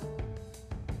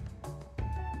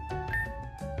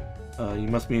 You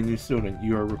must be a new student.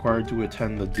 You are required to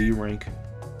attend the D rank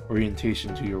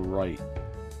orientation to your right.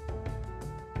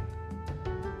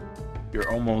 You're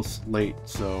almost late,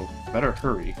 so better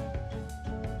hurry.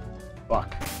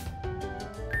 Fuck.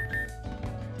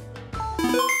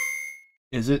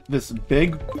 Is it this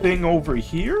big thing over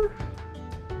here?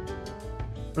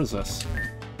 What is this?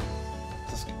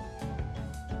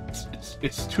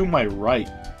 It's to my right.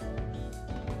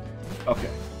 Okay,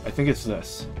 I think it's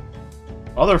this.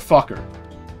 Motherfucker.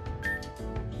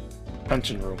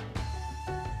 Pension room.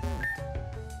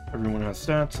 Everyone has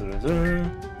stats.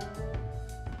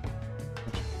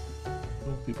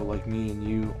 People like me and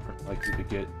you aren't likely to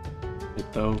get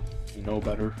it though. You know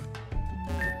better.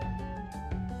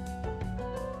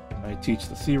 I teach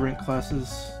the C rank classes.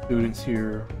 Students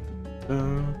here.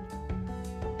 I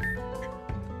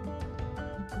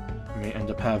may end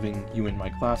up having you in my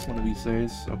class one of these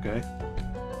days. Okay.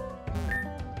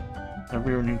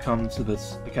 Everyone who comes to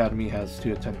this academy has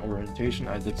to attend orientation.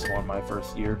 I did so on my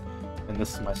first year, and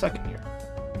this is my second year.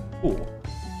 Cool.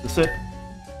 Is this it?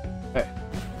 Hey.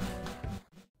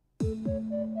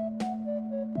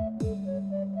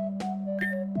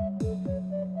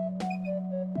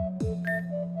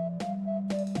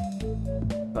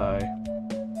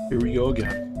 Here we go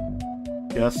again.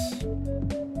 Yes.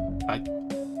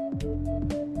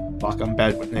 Fuck, I'm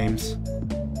bad with names.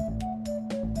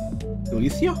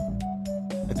 Alicia?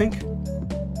 I think?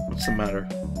 What's the matter?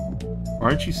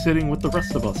 Why aren't you sitting with the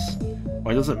rest of us?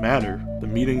 Why does it matter? The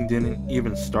meeting didn't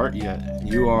even start yet, and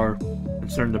you are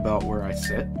concerned about where I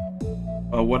sit?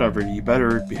 Well, whatever, you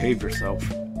better behave yourself.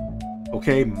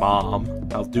 Okay, Mom,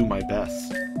 I'll do my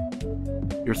best.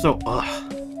 You're so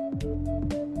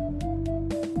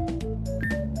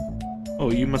Oh,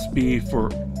 you must be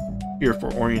here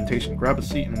for orientation. Grab a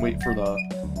seat and wait for the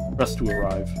rest to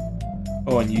arrive.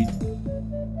 Oh,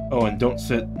 and don't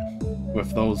sit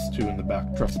with those two in the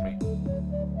back, trust me.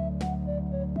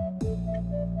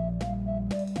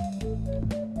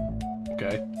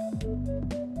 Okay.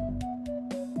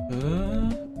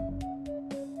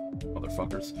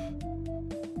 Motherfuckers.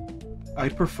 I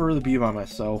prefer to be by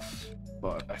myself,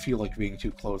 but I feel like being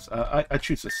too close. I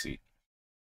choose this seat.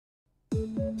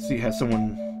 See, it has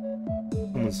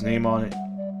someone's name on it.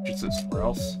 Should sit somewhere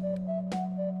else.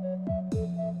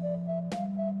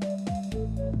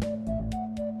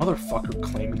 Motherfucker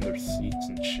claiming their seats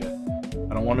and shit.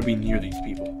 I don't want to be near these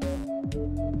people.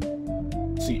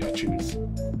 Seat I choose.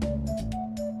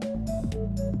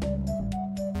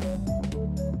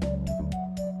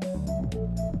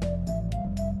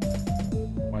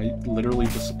 Am I literally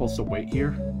just supposed to wait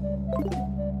here?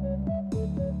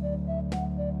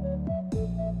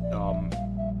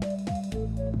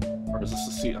 Or is this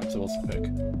the seat I'm supposed to pick?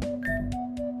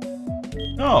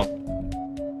 No!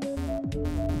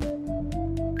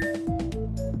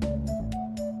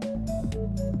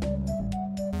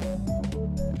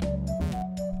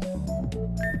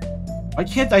 Why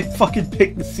can't I fucking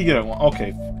pick the seat I want?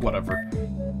 Okay, whatever.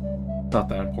 Not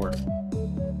that important.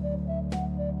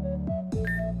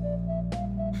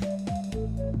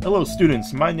 Hello,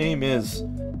 students. My name is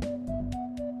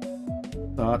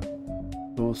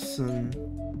Dosen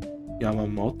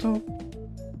Yamamoto?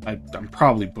 I'm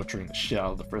probably butchering the shit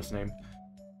out of the first name.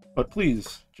 But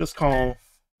please, just call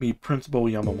me Principal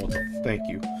Yamamoto. Thank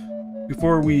you.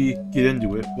 Before we get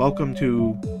into it, welcome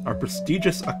to our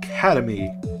prestigious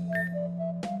academy.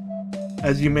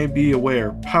 As you may be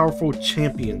aware, powerful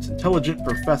champions, intelligent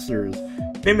professors,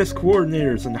 famous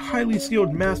coordinators, and highly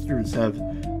skilled masters have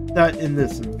sat in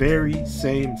this very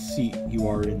same seat you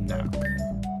are in now.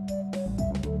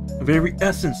 The very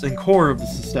essence and core of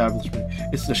this establishment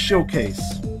is the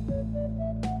showcase.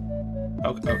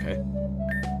 Okay.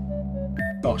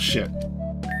 Oh shit.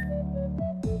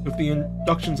 With the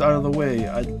inductions out of the way,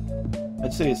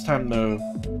 I'd say it's time to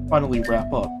finally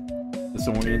wrap up this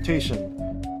orientation.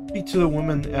 Speak to the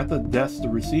woman at the desk to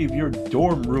receive your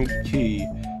dorm room key.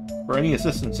 For any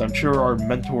assistance, I'm sure our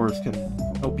mentors can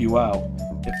help you out.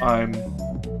 If I'm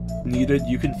needed,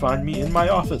 you can find me in my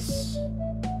office.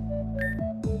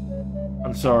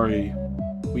 I'm sorry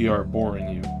we are boring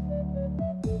you.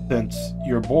 Since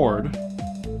you're bored,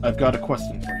 I've got a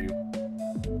question for you.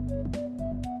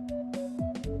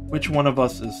 Which one of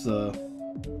us is the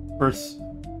first...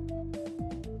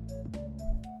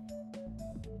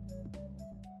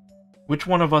 Which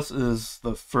one of us is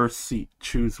the first seat?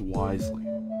 Choose wisely.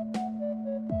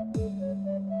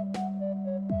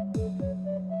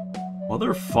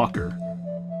 Motherfucker.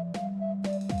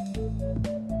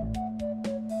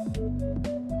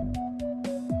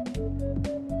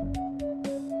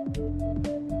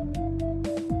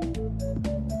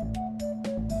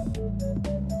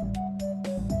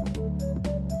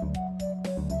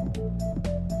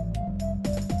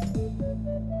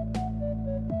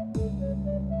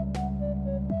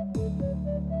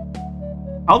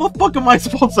 How the fuck am I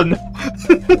supposed to know?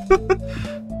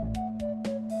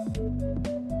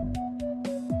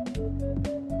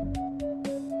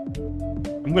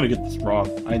 I'm gonna get this wrong.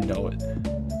 I know it.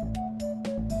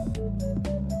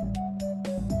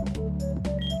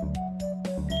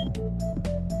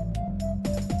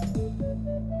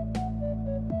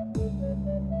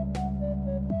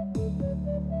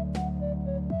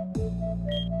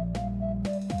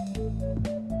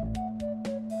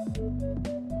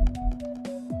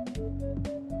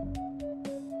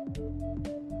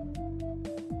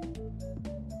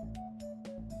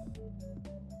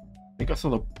 I think I saw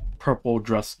the purple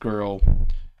dress girl.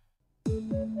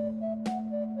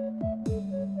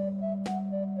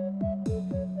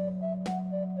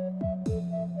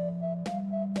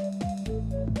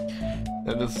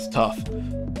 This is tough. He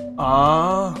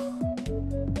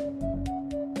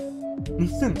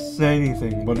didn't say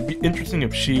anything, but it'd be interesting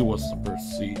if she was the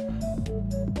first seat.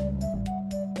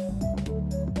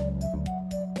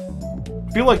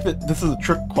 I feel like that this is a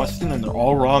trick question and they're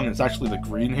all wrong. It's actually the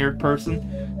green-haired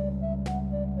person.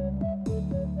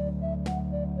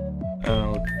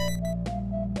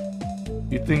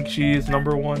 You think she is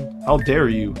number one? How dare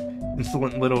you,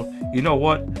 insolent little... You know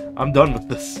what? I'm done with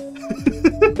this.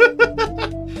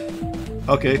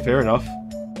 Okay, fair enough.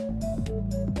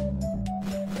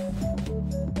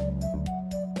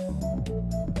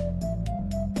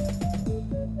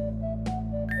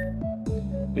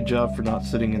 Good job for not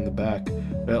sitting in the back,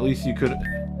 but at least you could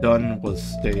have done was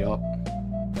stay up.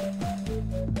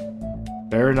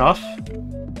 Fair enough.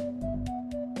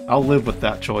 I'll live with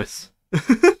that choice.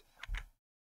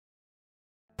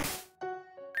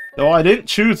 Though I didn't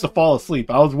choose to fall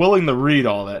asleep, I was willing to read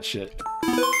all that shit.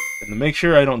 And to make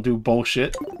sure I don't do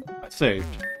bullshit, I saved.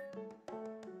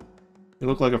 You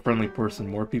look like a friendly person.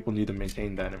 More people need to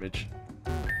maintain that image.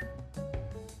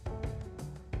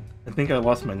 I think I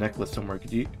lost my necklace somewhere.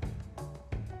 Could you...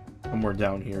 Somewhere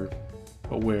down here.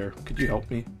 But where? Could you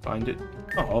help me find it?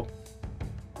 Oh.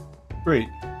 Great.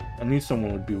 I knew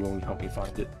someone would be willing to help me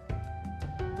find it.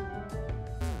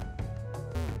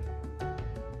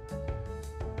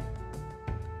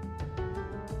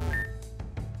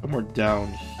 Somewhere down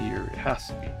here. It has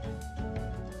to be.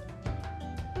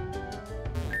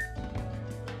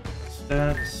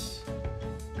 Stats.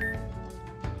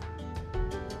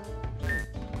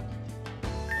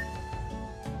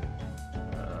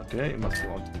 Okay, it must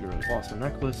belong to the girl who lost her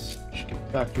necklace. She give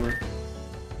it back to her.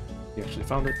 You actually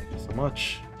found it. Thank you so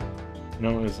much.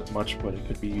 No, it isn't much, but it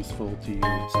could be useful to you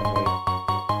in some way.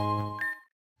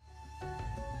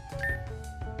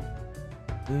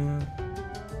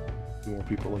 More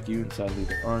people like you, and sadly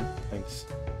there aren't. Thanks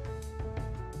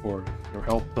for your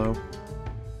help, though.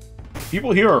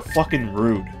 People here are fucking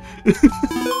rude.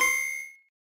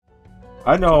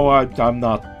 I know I'm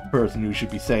not the person who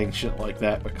should be saying shit like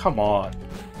that, but come on.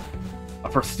 A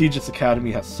prestigious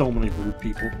academy has so many rude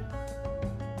people.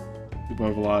 People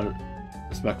have a lot of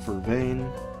respect for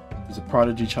Vane. He's a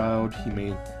prodigy child. He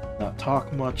may not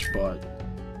talk much, but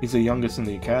he's the youngest in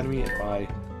the academy and my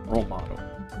role model.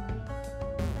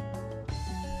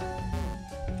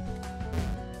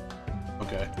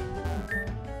 Okay.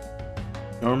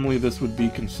 Normally this would be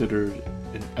considered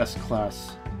an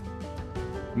S-class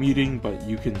meeting, but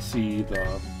you can see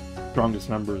the strongest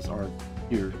members aren't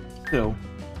here still.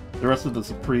 The rest of the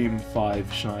Supreme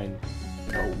 5 shine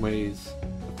in ways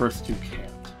the first 2 can't.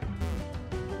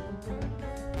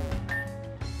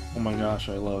 Oh my gosh,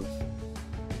 I love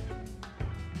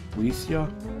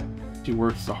Alicia. She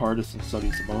works the hardest and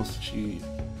studies the most. She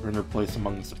earned her place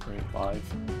among the Supreme 5.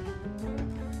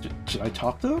 Should I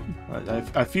talk to him?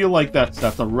 I feel like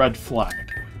that's a red flag.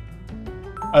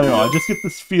 I don't know, I just get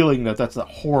this feeling that that's a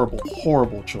horrible,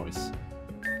 horrible choice.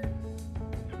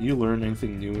 Do you learn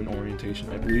anything new in orientation?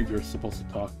 I believe you're supposed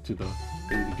to talk to the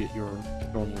lady to get your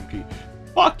dorm room key.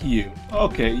 Fuck you!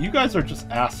 Okay, you guys are just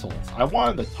assholes. I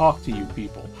wanted to talk to you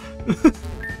people.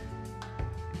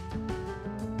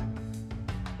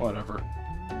 Whatever.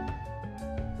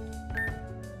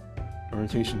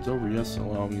 Orientation's over, yes.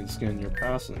 Allow me to scan your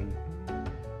pass and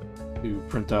to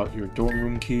print out your dorm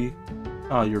room key.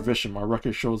 Ah, your vision. My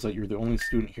record shows that you're the only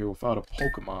student here without a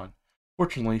Pokémon.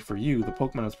 Fortunately for you, the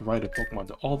Pokémon has provided Pokémon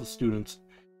to all the students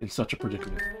in such a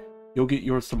predicament. You'll get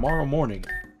yours tomorrow morning.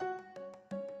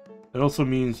 It also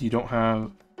means you don't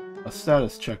have a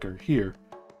status checker. Here,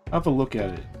 have a look at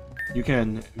it. You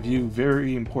can view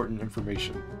very important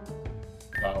information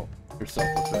about yourself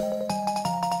with it.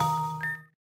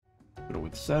 Put it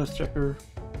with status checker.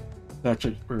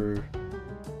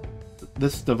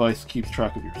 This device keeps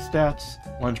track of your stats,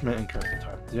 lunchment, and current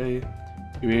time of day.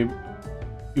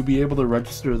 You'll be able to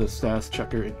register the status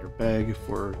checker in your bag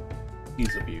for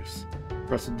ease of use.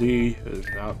 Press D.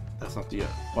 That's not the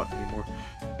button anymore.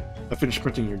 I finished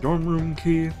printing your dorm room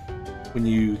key. When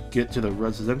you get to the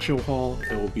residential hall,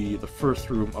 it will be the first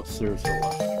room upstairs to the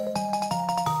left.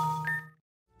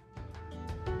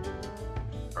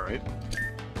 Alright.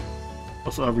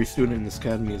 Also, every student in this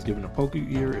academy is given a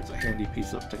Poké-Gear. It's a handy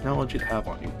piece of technology to have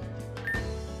on you.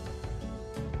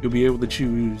 You'll be able to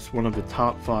choose one of the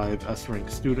top 5 S-rank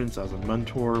students as a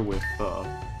mentor with a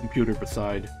computer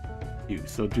beside you.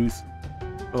 So do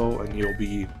so, and you'll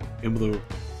be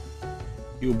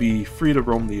free to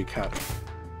roam the academy.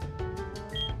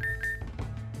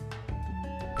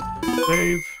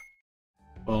 Save.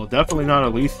 Well, definitely not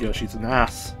Alicia. She's an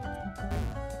ass.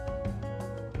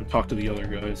 I'll talk to the other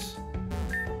guys.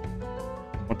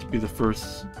 Want to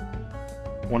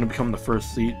become the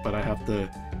first seat, but I have to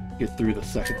get through the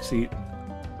second seat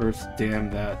first. Damn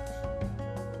that.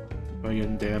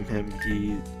 Again, damn him.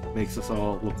 He makes us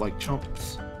all look like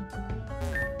chumps.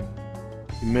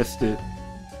 He missed it.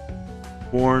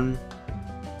 Born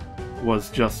was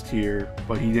just here,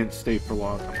 but he didn't stay for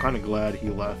long. I'm kind of glad he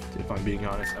left, if I'm being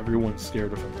honest. Everyone's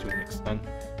scared of him to an extent.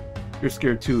 You're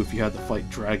scared too if you had to fight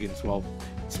dragons. Well,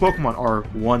 his Pokemon are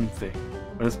one thing,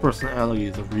 but his personality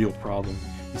is a real problem.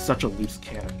 He's such a loose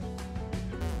cannon.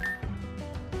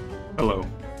 Hello.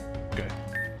 Okay.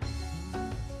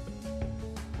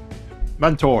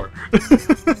 Mentor!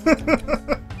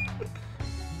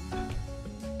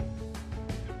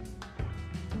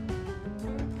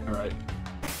 Alright.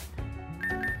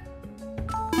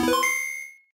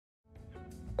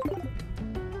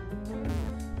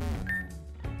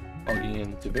 Logging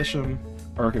into Bisham.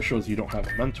 Arca shows you don't have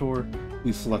a mentor.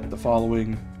 Please select the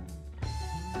following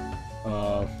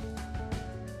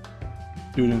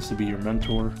students to be your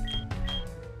mentor.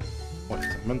 What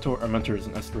is a mentor? A mentor is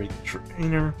an S-grade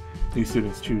trainer. These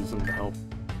students choose them to help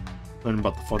learn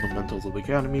about the fundamentals of the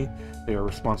academy. They are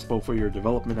responsible for your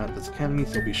development at this academy,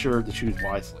 so be sure to choose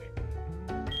wisely.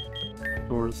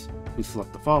 Mentors, please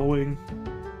select the following.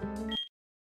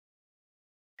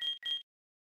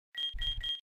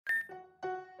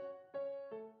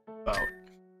 About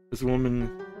this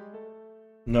woman,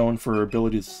 known for her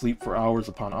ability to sleep for hours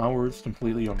upon hours,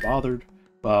 completely unbothered,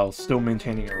 while still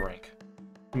maintaining her rank.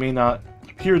 She may not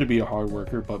appear to be a hard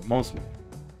worker, but most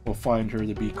will find her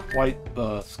to be quite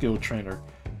the skilled trainer.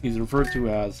 He's referred to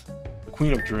as the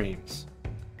Queen of Dreams.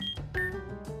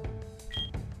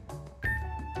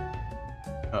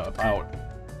 About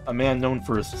a man known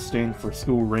for his disdain for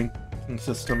school ranking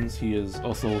systems, he is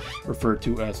also referred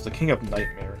to as the King of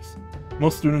Nightmares.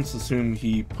 Most students assume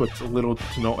he puts little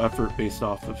to no effort based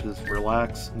off of his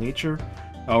relaxed nature.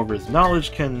 However, his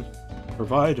knowledge can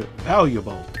provide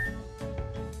valuable.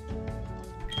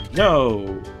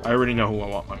 No! I already know who I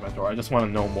want my mentor. I just want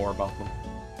to know more about them.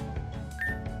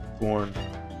 Born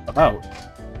about.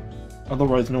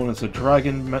 Otherwise known as a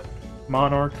Dragon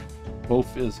Monarch,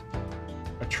 both is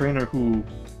a trainer who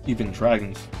even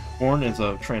dragons. Born is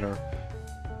a trainer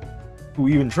who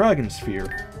even dragons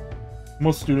fear.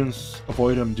 Most students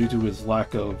avoid him due to his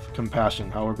lack of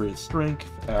compassion. However, his strength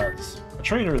as a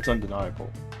trainer is undeniable.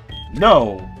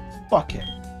 No! Fuck him.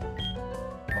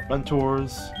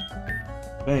 Mentors.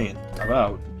 Bane.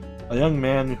 About. A young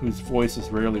man whose voice is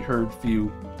rarely heard,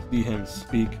 few see him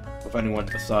speak with anyone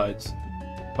besides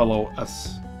fellow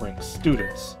S-rank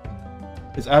students.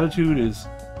 His attitude is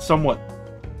somewhat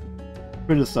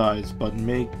criticized, but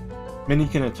many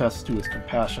can attest to his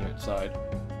compassionate side.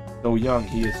 Though young,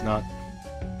 he is not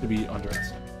to be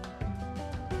underestimated.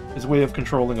 His way of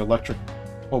controlling electric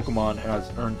Pokémon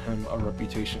has earned him a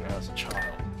reputation as a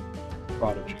child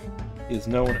prodigy. He is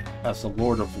known as the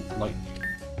Lord of Lightning.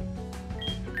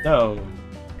 No.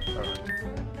 Alright.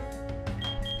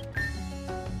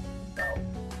 Now,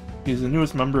 he is the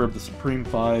newest member of the Supreme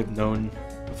Five, known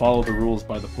to follow the rules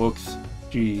by the books.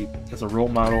 She is a role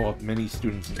model of many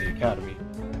students in the academy.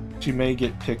 She may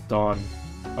get picked on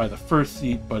by the first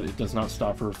seat, but it does not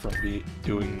stop her from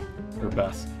doing her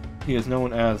best. He is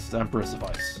known as the Empress of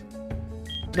Ice.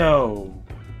 No!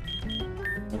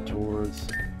 Mentors.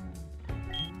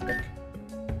 Pick.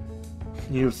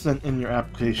 You have sent in your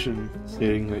application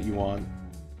stating that you want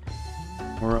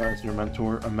Aura as your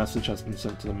mentor. A message has been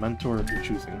sent to the mentor of your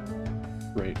choosing.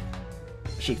 Great.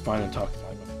 I should find and talk to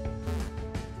my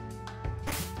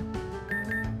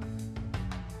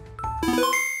mentor.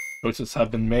 Choices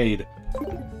have been made.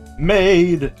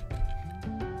 Made!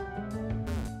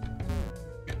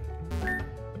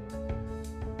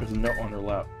 There's a note on her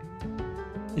lap.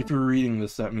 If you're reading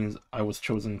this, that means I was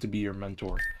chosen to be your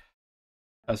mentor.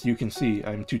 As you can see,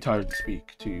 I am too tired to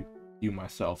speak to you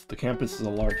myself. The campus is a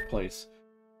large place,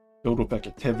 filled with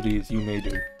activities you may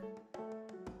do.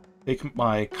 Take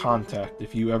my contact.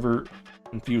 If you ever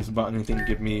confused about anything,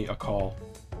 give me a call.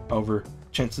 However,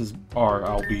 chances are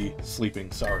I'll be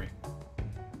sleeping. Sorry.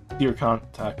 See your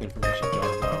contact information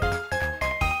just now.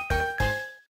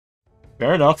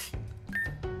 Fair enough.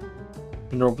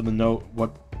 And open the note.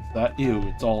 What is that? Ew,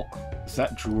 it's all... Is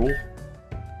that drool?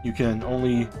 You can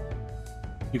only...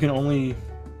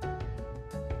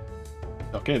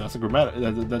 Okay, that's a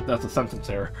that's a sentence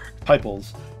error.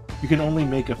 Typos. You can only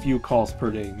make a few calls per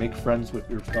day. Make friends with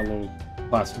your fellow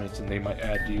classmates and they might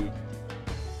add you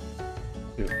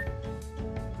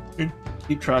too.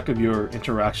 Keep track of your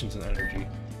interactions and energy.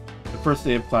 The first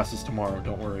day of class is tomorrow.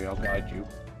 Don't worry, I'll guide you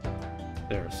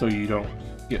there so you don't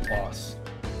get lost.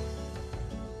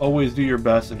 Always do your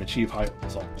best and achieve high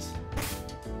results.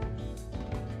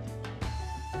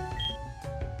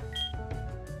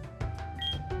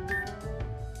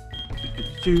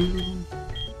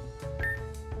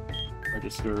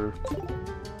 Register.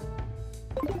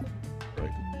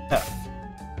 Right. F.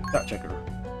 Stat checker.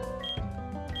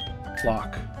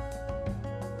 Clock.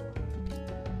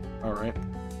 Alright.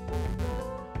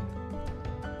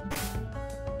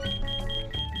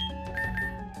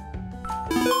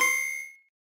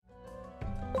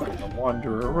 I'm gonna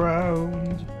wander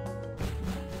around.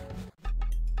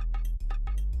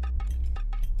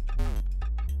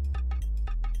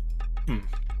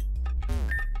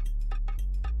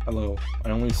 Hello.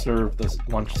 I only serve this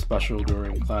lunch special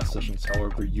during class sessions.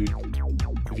 However,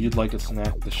 if you'd like a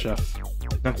snack, the chef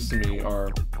next to me are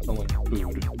selling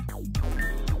food.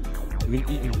 You can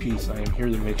eat in peace. I am here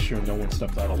to make sure no one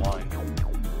steps out of line.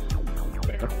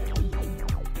 Fair.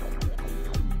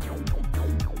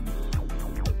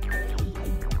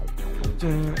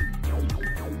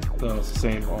 The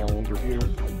same all over here.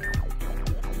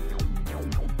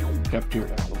 Kept your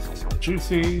apples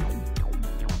juicy.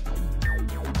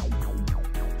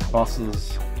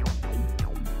 Bosses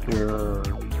here are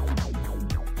no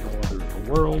other in the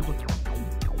world.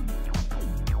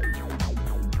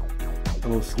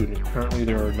 Hello student, currently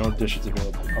there are no dishes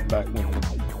available. Come back when the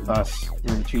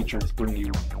classroom teachers brings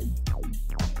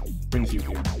you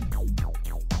here.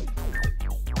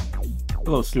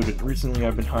 Hello student, recently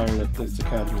I've been hired at this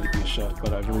academy to be a chef,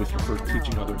 but I've always preferred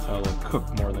teaching others how to cook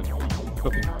more than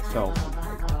cooking myself.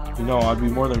 You know, I'd be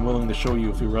more than willing to show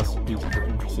you a few recipes if you're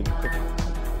interested in cooking.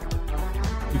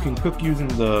 You can cook using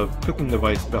the cooking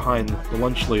device behind the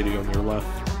lunch lady on your left.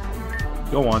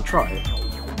 Go on, try it.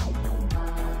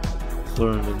 Let's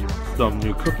learn some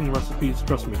new cooking recipes.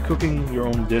 Trust me, cooking your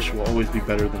own dish will always be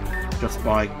better than just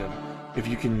buying them. If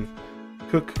you can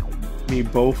cook me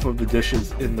both of the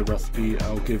dishes in the recipe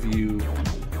I've given you,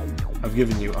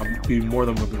 I'll be more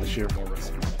than willing to share more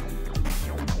recipes.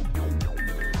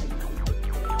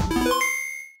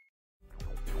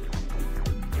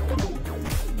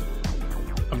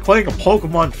 Playing a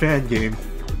Pokemon fan game.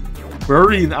 We're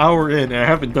already an hour in and I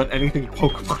haven't done anything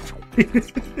Pokemon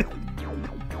related.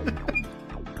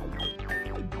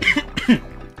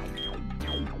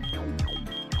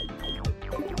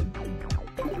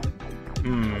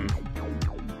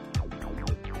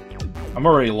 I'm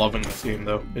already loving this game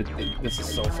though. This is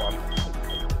so fun.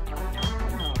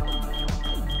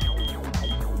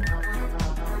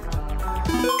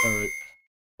 Alright.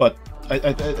 But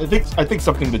I think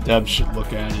something the devs should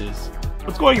look at is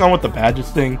what's going on with the badges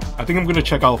thing. I think I'm gonna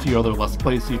check out a few other Let's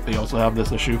Plays, see if they also have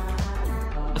this issue.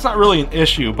 It's not really an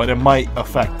issue, but it might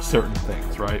affect certain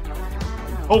things, right?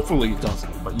 Hopefully it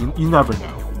doesn't, but you never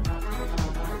know.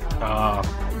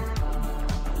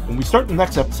 When we start the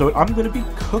next episode, I'm gonna be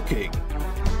cooking.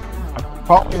 I'm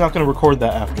probably not gonna record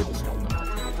that after this one, though.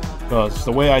 Because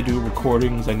the way I do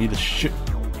recordings, I need to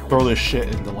throw this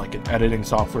shit into like an editing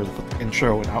software to put the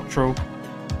intro and outro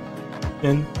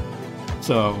in.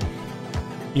 So,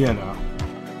 you know.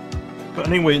 But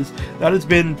anyways, that has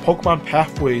been Pokemon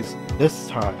Pathways this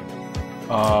time.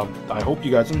 I hope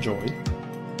you guys enjoyed.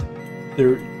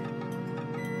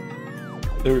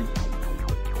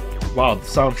 Wow, the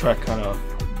soundtrack kind of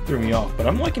threw me off, but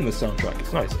I'm liking the soundtrack.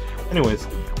 It's nice. Anyways,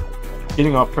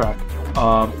 getting off track.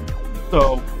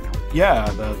 So yeah,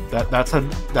 that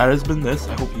has been this.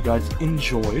 I hope you guys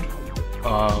enjoyed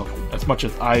as much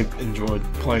as I've enjoyed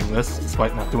playing this,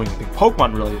 despite not doing anything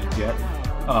Pokemon related yet.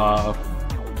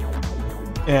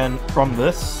 And from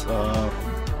this,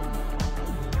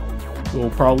 we'll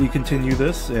probably continue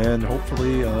this, and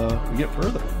hopefully we get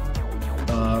further.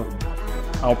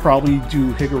 I'll probably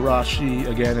do Higurashi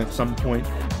again at some point.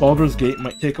 Baldur's Gate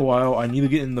might take a while. I need to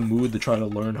get in the mood to try to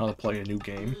learn how to play a new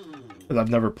game, because I've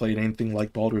never played anything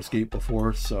like Baldur's Gate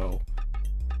before, so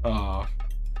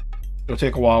it'll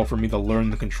take a while for me to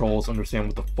learn the controls, understand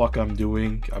what the fuck I'm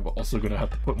doing. I'm also gonna have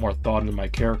to put more thought into my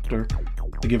character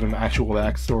to give him actual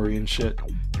backstory and shit.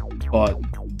 But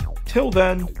till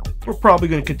then, we're probably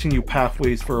gonna continue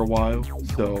Pathways for a while,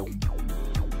 so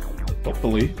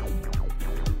hopefully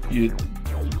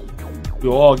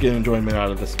we'll all get enjoyment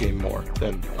out of this game more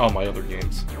than all my other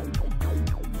games.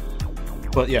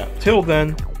 But yeah, till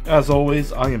then, as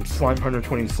always, I am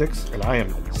Slime126, and I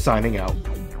am signing out.